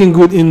said looking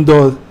good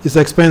indoors is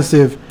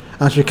expensive,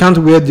 and she can't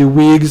wear the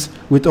wigs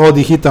with all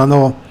the heat and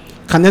all.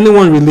 Can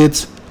anyone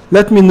relate?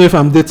 Let me know if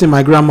I'm dating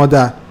my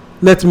grandmother.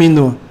 Let me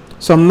know.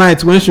 Some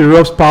nights when she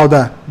rubs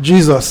powder,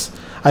 Jesus,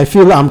 I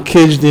feel I'm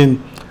caged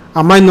in.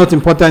 Am I not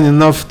important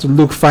enough to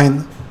look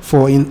fine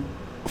for inside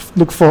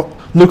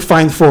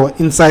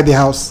the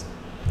house?"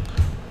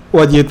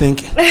 What do you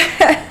think?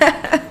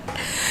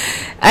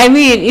 I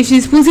mean, if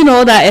she's putting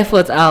all that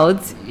effort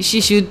out,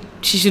 she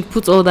should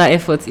put all that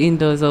effort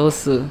indoors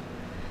also.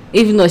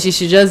 If not, she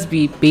should just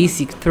be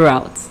basic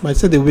throughout. But I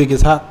said the wig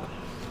is hot.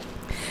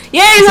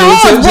 Yeah,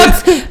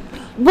 it's hot,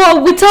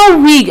 but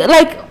without wig,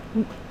 like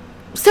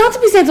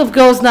 70% of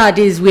girls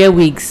nowadays wear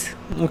wigs.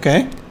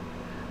 Okay.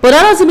 But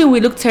that doesn't mean we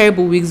look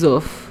terrible wigs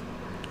off.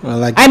 Well,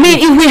 like, I mean,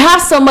 if we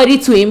have somebody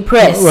to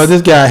impress. well,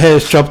 this guy hair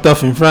is chopped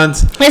off in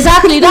front.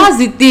 Exactly, that's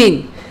the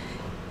thing.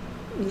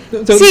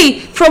 So, See,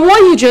 from what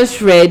you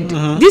just read,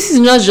 this is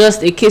not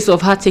just a case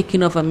of her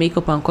taking off her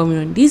makeup and coming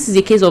on. This is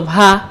a case of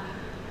her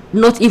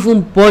not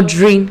even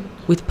bothering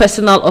with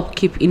personal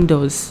upkeep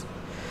indoors.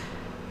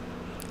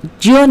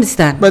 Do you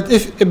understand? but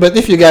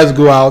if you guys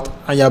go out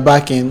and you're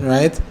back in,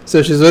 right?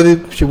 So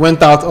she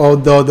went out all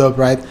dolled up,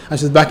 right? And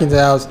she's back into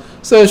the house.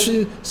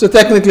 So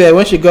technically,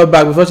 when she got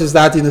back, before she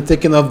started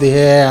taking off the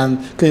hair and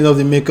cleaning off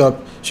the makeup,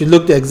 she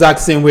looked the exact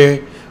same way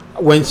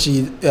when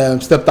she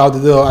stepped out the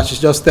door, and she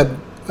just stepped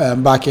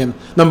back in.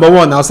 Number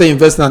one, I'll say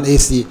invest in an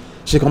AC.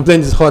 She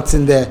complained it's hot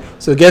in there,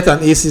 so get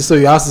an AC so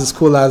your house is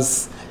cool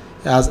as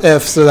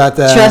F, so that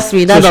Trust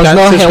me, that does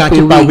not help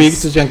with wigs.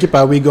 So she can keep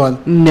her wig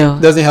on. No.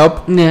 Doesn't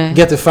help. No.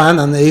 Get a fan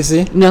and the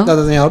AC. No. That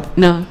doesn't help.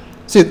 No.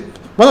 See,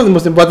 one of the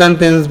most important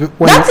things when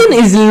That thing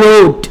is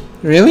load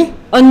really,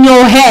 on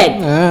your head.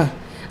 yeah.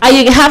 And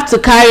you have to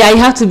carry, and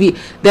you have to be,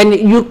 then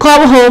you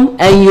come home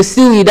and you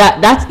still with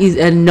that. That is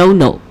a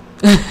no-no.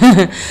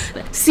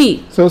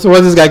 See, So what's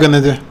this guy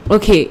gonna do?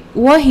 okay,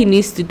 what he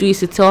needs to do is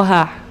to tell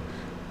her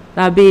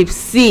that, babe,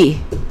 see,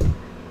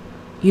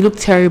 you look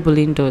terrible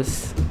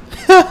indoors.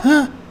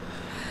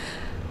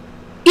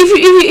 If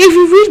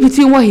you read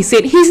between what he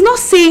said, he's not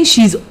saying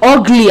she's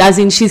ugly as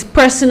in she's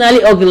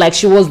personally ugly, like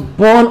she was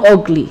born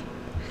ugly.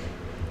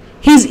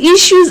 His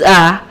issues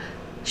are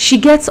she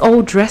gets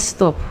all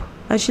dressed up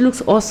and she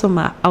looks awesome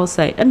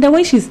outside, and then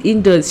when she's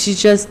indoors,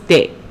 she's just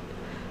there.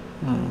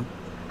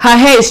 Her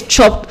hair is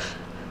chopped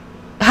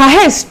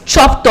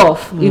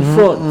off in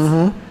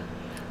front.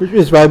 Which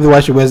is probably why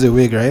she wears a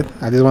wig, right?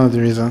 That is one of the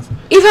reasons.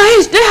 If her hair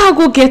is, let her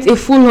go get a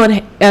full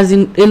on, as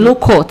in a low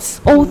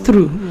cut all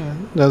through.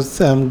 Just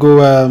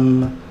go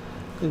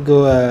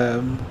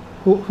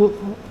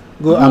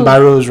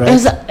Amber Rose, right?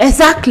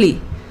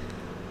 Exactly.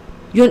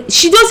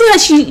 She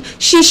doesn't.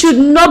 She should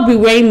not be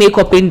wearing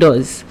makeup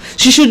indoors.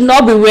 She should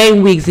not be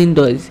wearing wigs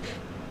indoors.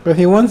 But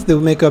he wants the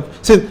makeup.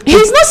 So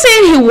he's not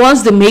saying he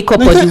wants the makeup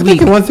or the wig.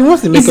 He wants the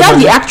makeup. Is that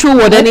the actual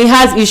word? And he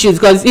has issues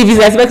because if he's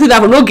expecting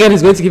that, no girl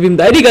is going to give him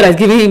that. Any girl that's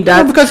giving him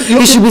that, because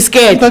he should be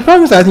scared. The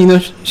problem is that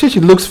she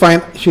looks fine.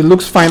 She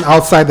looks fine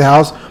outside the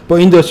house,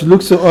 but indoors she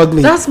looks so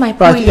ugly. That's my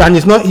point. And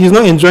he's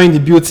not enjoying the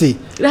beauty.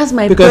 That's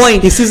my because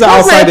point. He sees her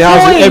outside the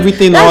house with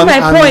everything on.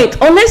 That's my point.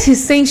 Unless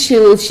he's saying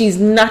she's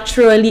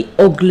naturally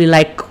ugly,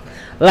 like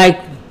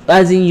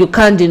as in you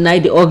can't deny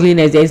the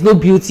ugliness. There is no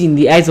beauty in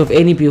the eyes of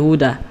any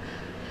beholder.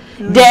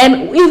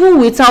 Then even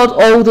without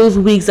all those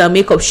wigs and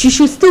makeup, she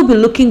should still be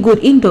looking good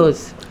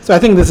indoors. So I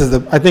think this is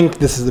the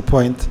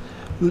point.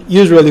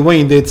 Usually when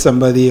you date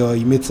somebody or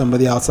you meet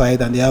somebody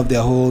outside and they have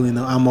their whole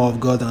armor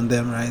of God on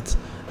them, right?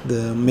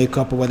 The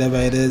makeup or whatever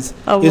it is.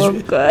 It's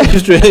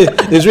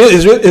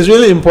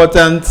really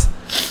important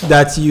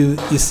that you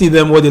see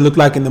them what they look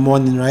like in the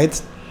morning, right?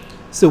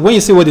 So when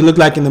you see what they look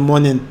like in the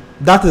morning,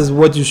 that is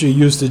what you should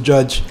use to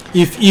judge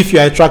if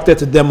you're attracted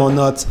to them or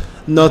not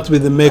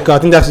with the makeup. I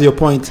think that's your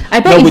point. I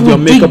bet not if with we your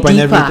makeup dig and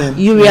deeper, everything.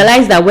 you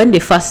realize that when they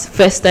first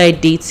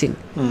started dating,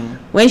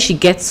 when she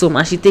gets home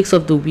and she takes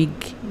off the wig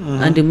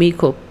and the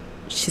makeup,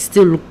 she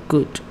still look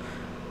good.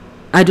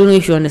 I don't know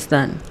if you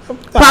understand.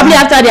 Probably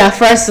after their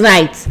first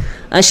night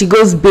and she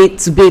goes bait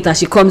to bait and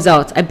she comes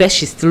out, I bet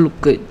she still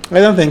look good. I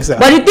don't think so.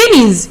 But the thing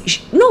is,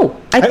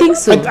 I think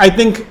so.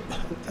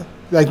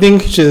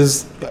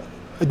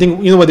 I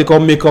think you know what they call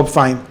makeup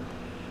fine.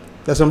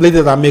 There's some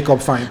ladies that are makeup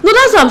fine. No,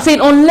 that's what I'm saying.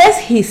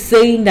 Unless he's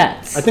saying that.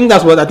 I think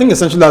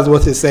essentially that's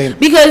what he's saying.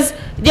 Because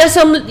there's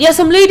some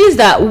ladies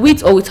that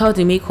with or without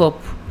the makeup,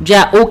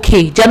 they're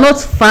okay. They're not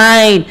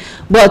fine,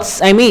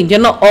 but I mean they're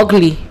not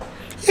ugly.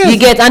 Yes. You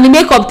get, and the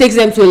makeup takes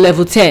them to a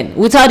level 10.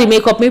 Without the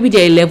makeup, maybe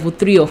they're a level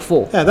 3 or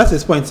 4. Yeah, that's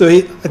his point. So I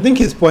think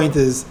his point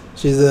is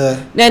she's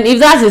a. Then if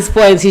that's his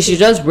point, he should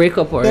just break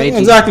up already. Yeah,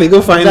 exactly.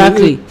 Go find.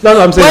 Exactly. That's what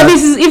I'm saying. But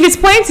if his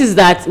point is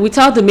that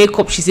without the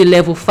makeup, she's a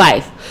level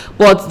 5.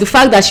 But the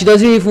fact that she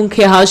doesn't even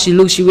care how she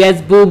looks, she wears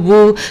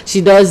boo-boo,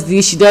 she does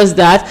this, she does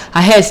that,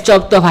 her hair is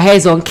chopped off, her hair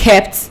is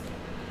unkept,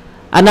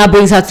 and that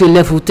brings her to a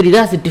level 3.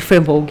 That's a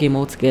different ball game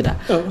altogether.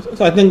 So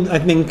I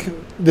think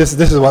this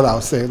is what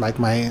I'll say. Like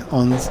my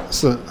own,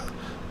 so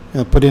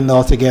putting it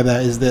all together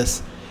is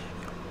this: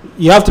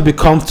 you have to be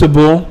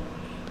comfortable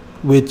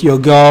with your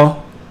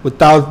girl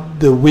without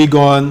the wig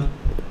on,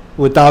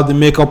 without the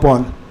makeup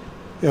on,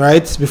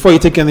 right? Before you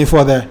take any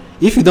further.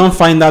 If you don't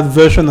find that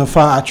version of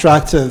her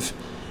attractive,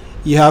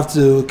 you have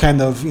to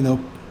kind of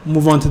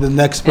move on to the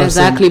next person.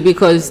 Exactly,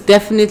 because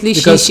definitely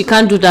she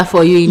can't do that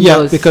for you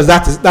indoors. Yeah, because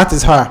that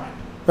is her,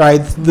 right?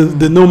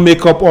 The no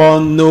makeup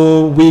on,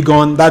 no wig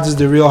on, that is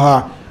the real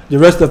her. The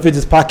rest of it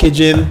is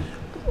packaging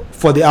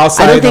for the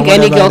outside. I don't think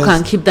any girl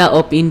can keep that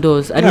up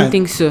indoors. I don't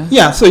think so.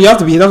 Yeah, so you have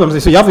to be. That's what I'm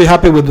saying. So you have to be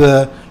happy with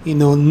the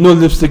no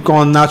lipstick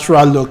on,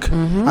 natural look.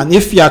 And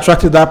if you're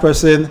attracted to that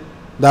person,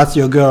 that's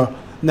your girl.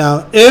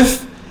 Now,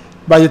 if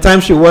by the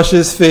time she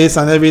washes face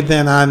and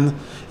everything, and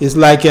it's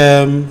like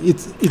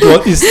it's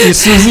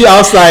Susie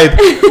outside,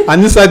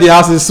 and inside the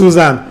house is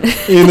Susan,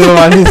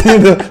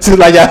 and so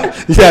like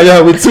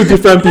with two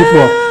different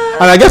people.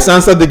 And I guess to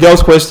answer the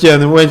girl's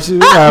question, when she,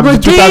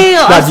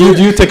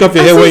 do you take off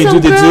your hair when you do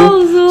the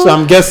do? So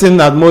I'm guessing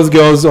that most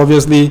girls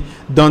obviously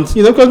don't,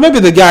 because maybe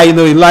the guy,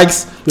 he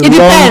likes the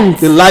long,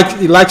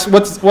 he likes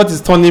what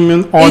is turning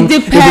him on. It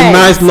depends. The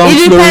nice long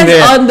flowing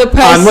hair. On the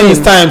person. And when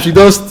it's time, she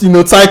does,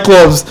 tie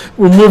gloves,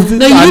 remove.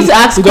 No, you need to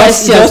ask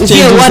questions. Is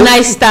it a one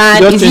night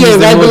stand? Is it a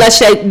regular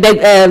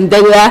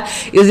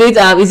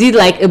is it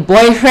like a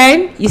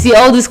boyfriend? You see,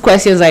 all these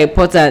questions are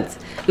important.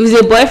 If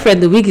it's a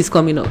boyfriend, the wig is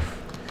coming off.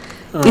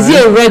 Is he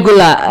a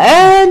regular?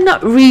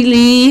 Not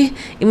really.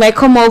 It might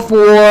come off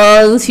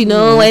once,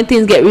 when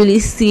things get really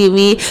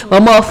steamy.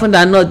 But more often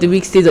than not, the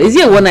wig stays on. Is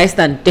he a one night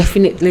stand?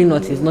 Definitely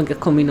not. It's not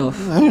coming off.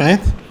 All right.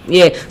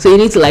 Yeah. So you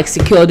need to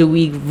secure the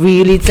wig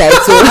really tight.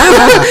 So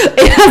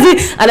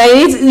and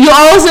you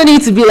also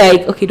need to be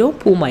like, okay, don't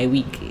pull my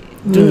wig.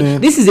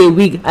 This is a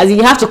wig, as in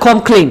you have to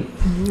come clean.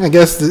 I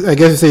guess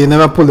you say you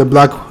never pull a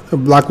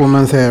black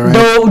woman's hair,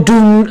 right?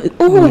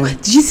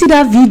 Did you see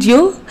that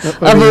video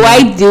of a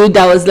white dude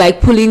that was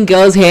pulling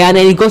girls' hair, and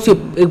then he got to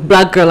a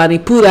black girl and he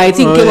pulled her, I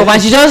think came off,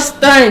 and she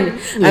just turned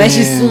and then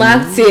she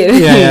smacked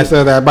it. Yeah,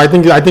 so that, but I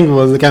think it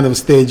was kind of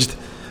staged.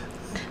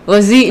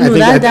 Was it?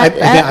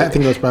 I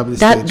think it was probably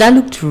staged. That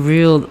looked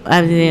real.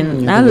 I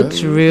mean, that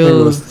looked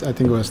real. I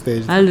think it was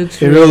staged. That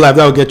looked in real life,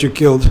 that would get you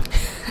killed.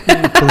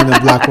 Pulling a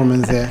black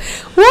woman's hair.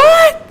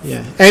 What?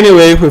 Yeah.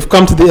 Anyway, we've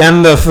come to the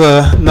end of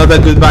another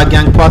Good Bad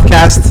Gang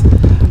podcast.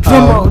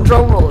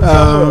 Drum roll.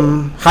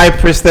 High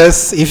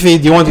Priestess, Ify,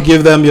 do you want to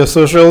give them your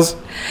socials?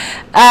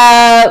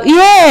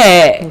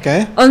 Yeah.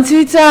 Okay. On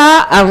Twitter,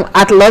 I'm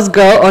at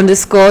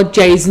lostgirl_.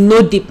 There is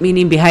no deep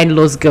meaning behind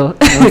Lost Girl.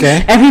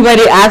 Okay.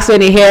 Everybody asks when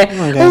they hear,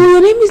 Okay. "Oh,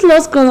 your name is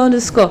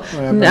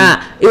Lostgirl_."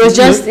 Nah, it was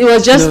just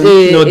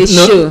a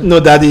show. No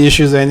daddy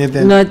issues or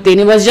anything. Nothing.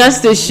 It was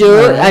just a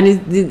show Alright.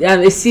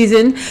 and a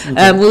season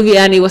movie,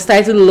 and it was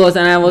titled Lost.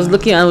 And I was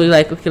looking and I was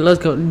like, okay,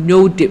 Lost Girl,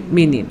 no deep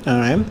meaning. All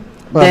right.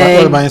 What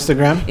about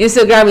Instagram?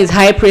 Instagram is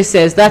High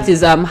Priestess. That is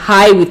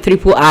high with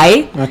triple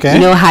I. Okay. You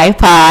know, high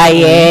pie.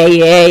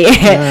 Yeah.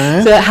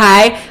 Alright. So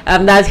high.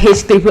 That's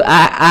H triple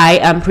I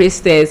am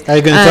Priestess. Are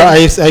you going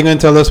to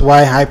tell us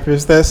why High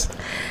Priestess?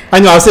 I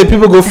know. I'll say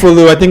people go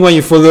follow. I think when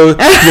you follow,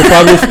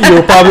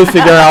 you'll probably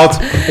figure out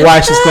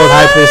why she's called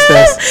High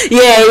Priestess.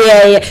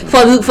 Yeah.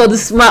 For the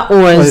smart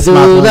ones,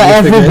 Not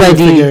everybody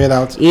figure it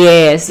out.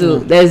 Yeah. So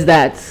there's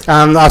that.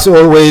 And as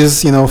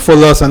always,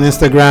 follow us on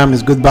Instagram.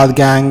 It's Good Bad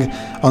Gang.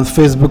 On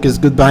Facebook, it's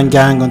Good Bad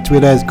Gang. On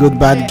Twitter, it's Good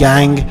Bad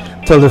Gang.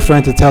 Tell a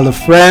friend to tell a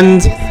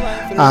friend.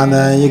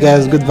 And you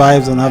guys, good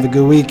vibes and have a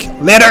good week.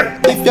 Later.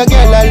 If your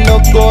girl a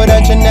look good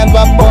and she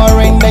never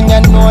boring, then you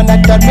know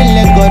that a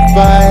really good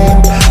vibe.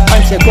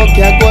 And she cook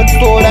your good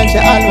food and she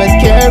always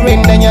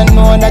caring, then you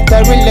know that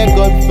a really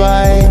good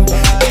vibe.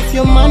 If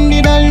your man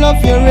did a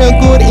love you real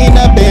good in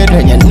a bed,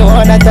 then you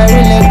know that a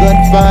really good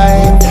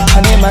vibe.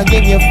 And him a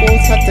give you full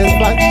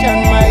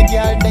satisfaction, my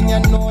girl, then you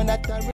know that a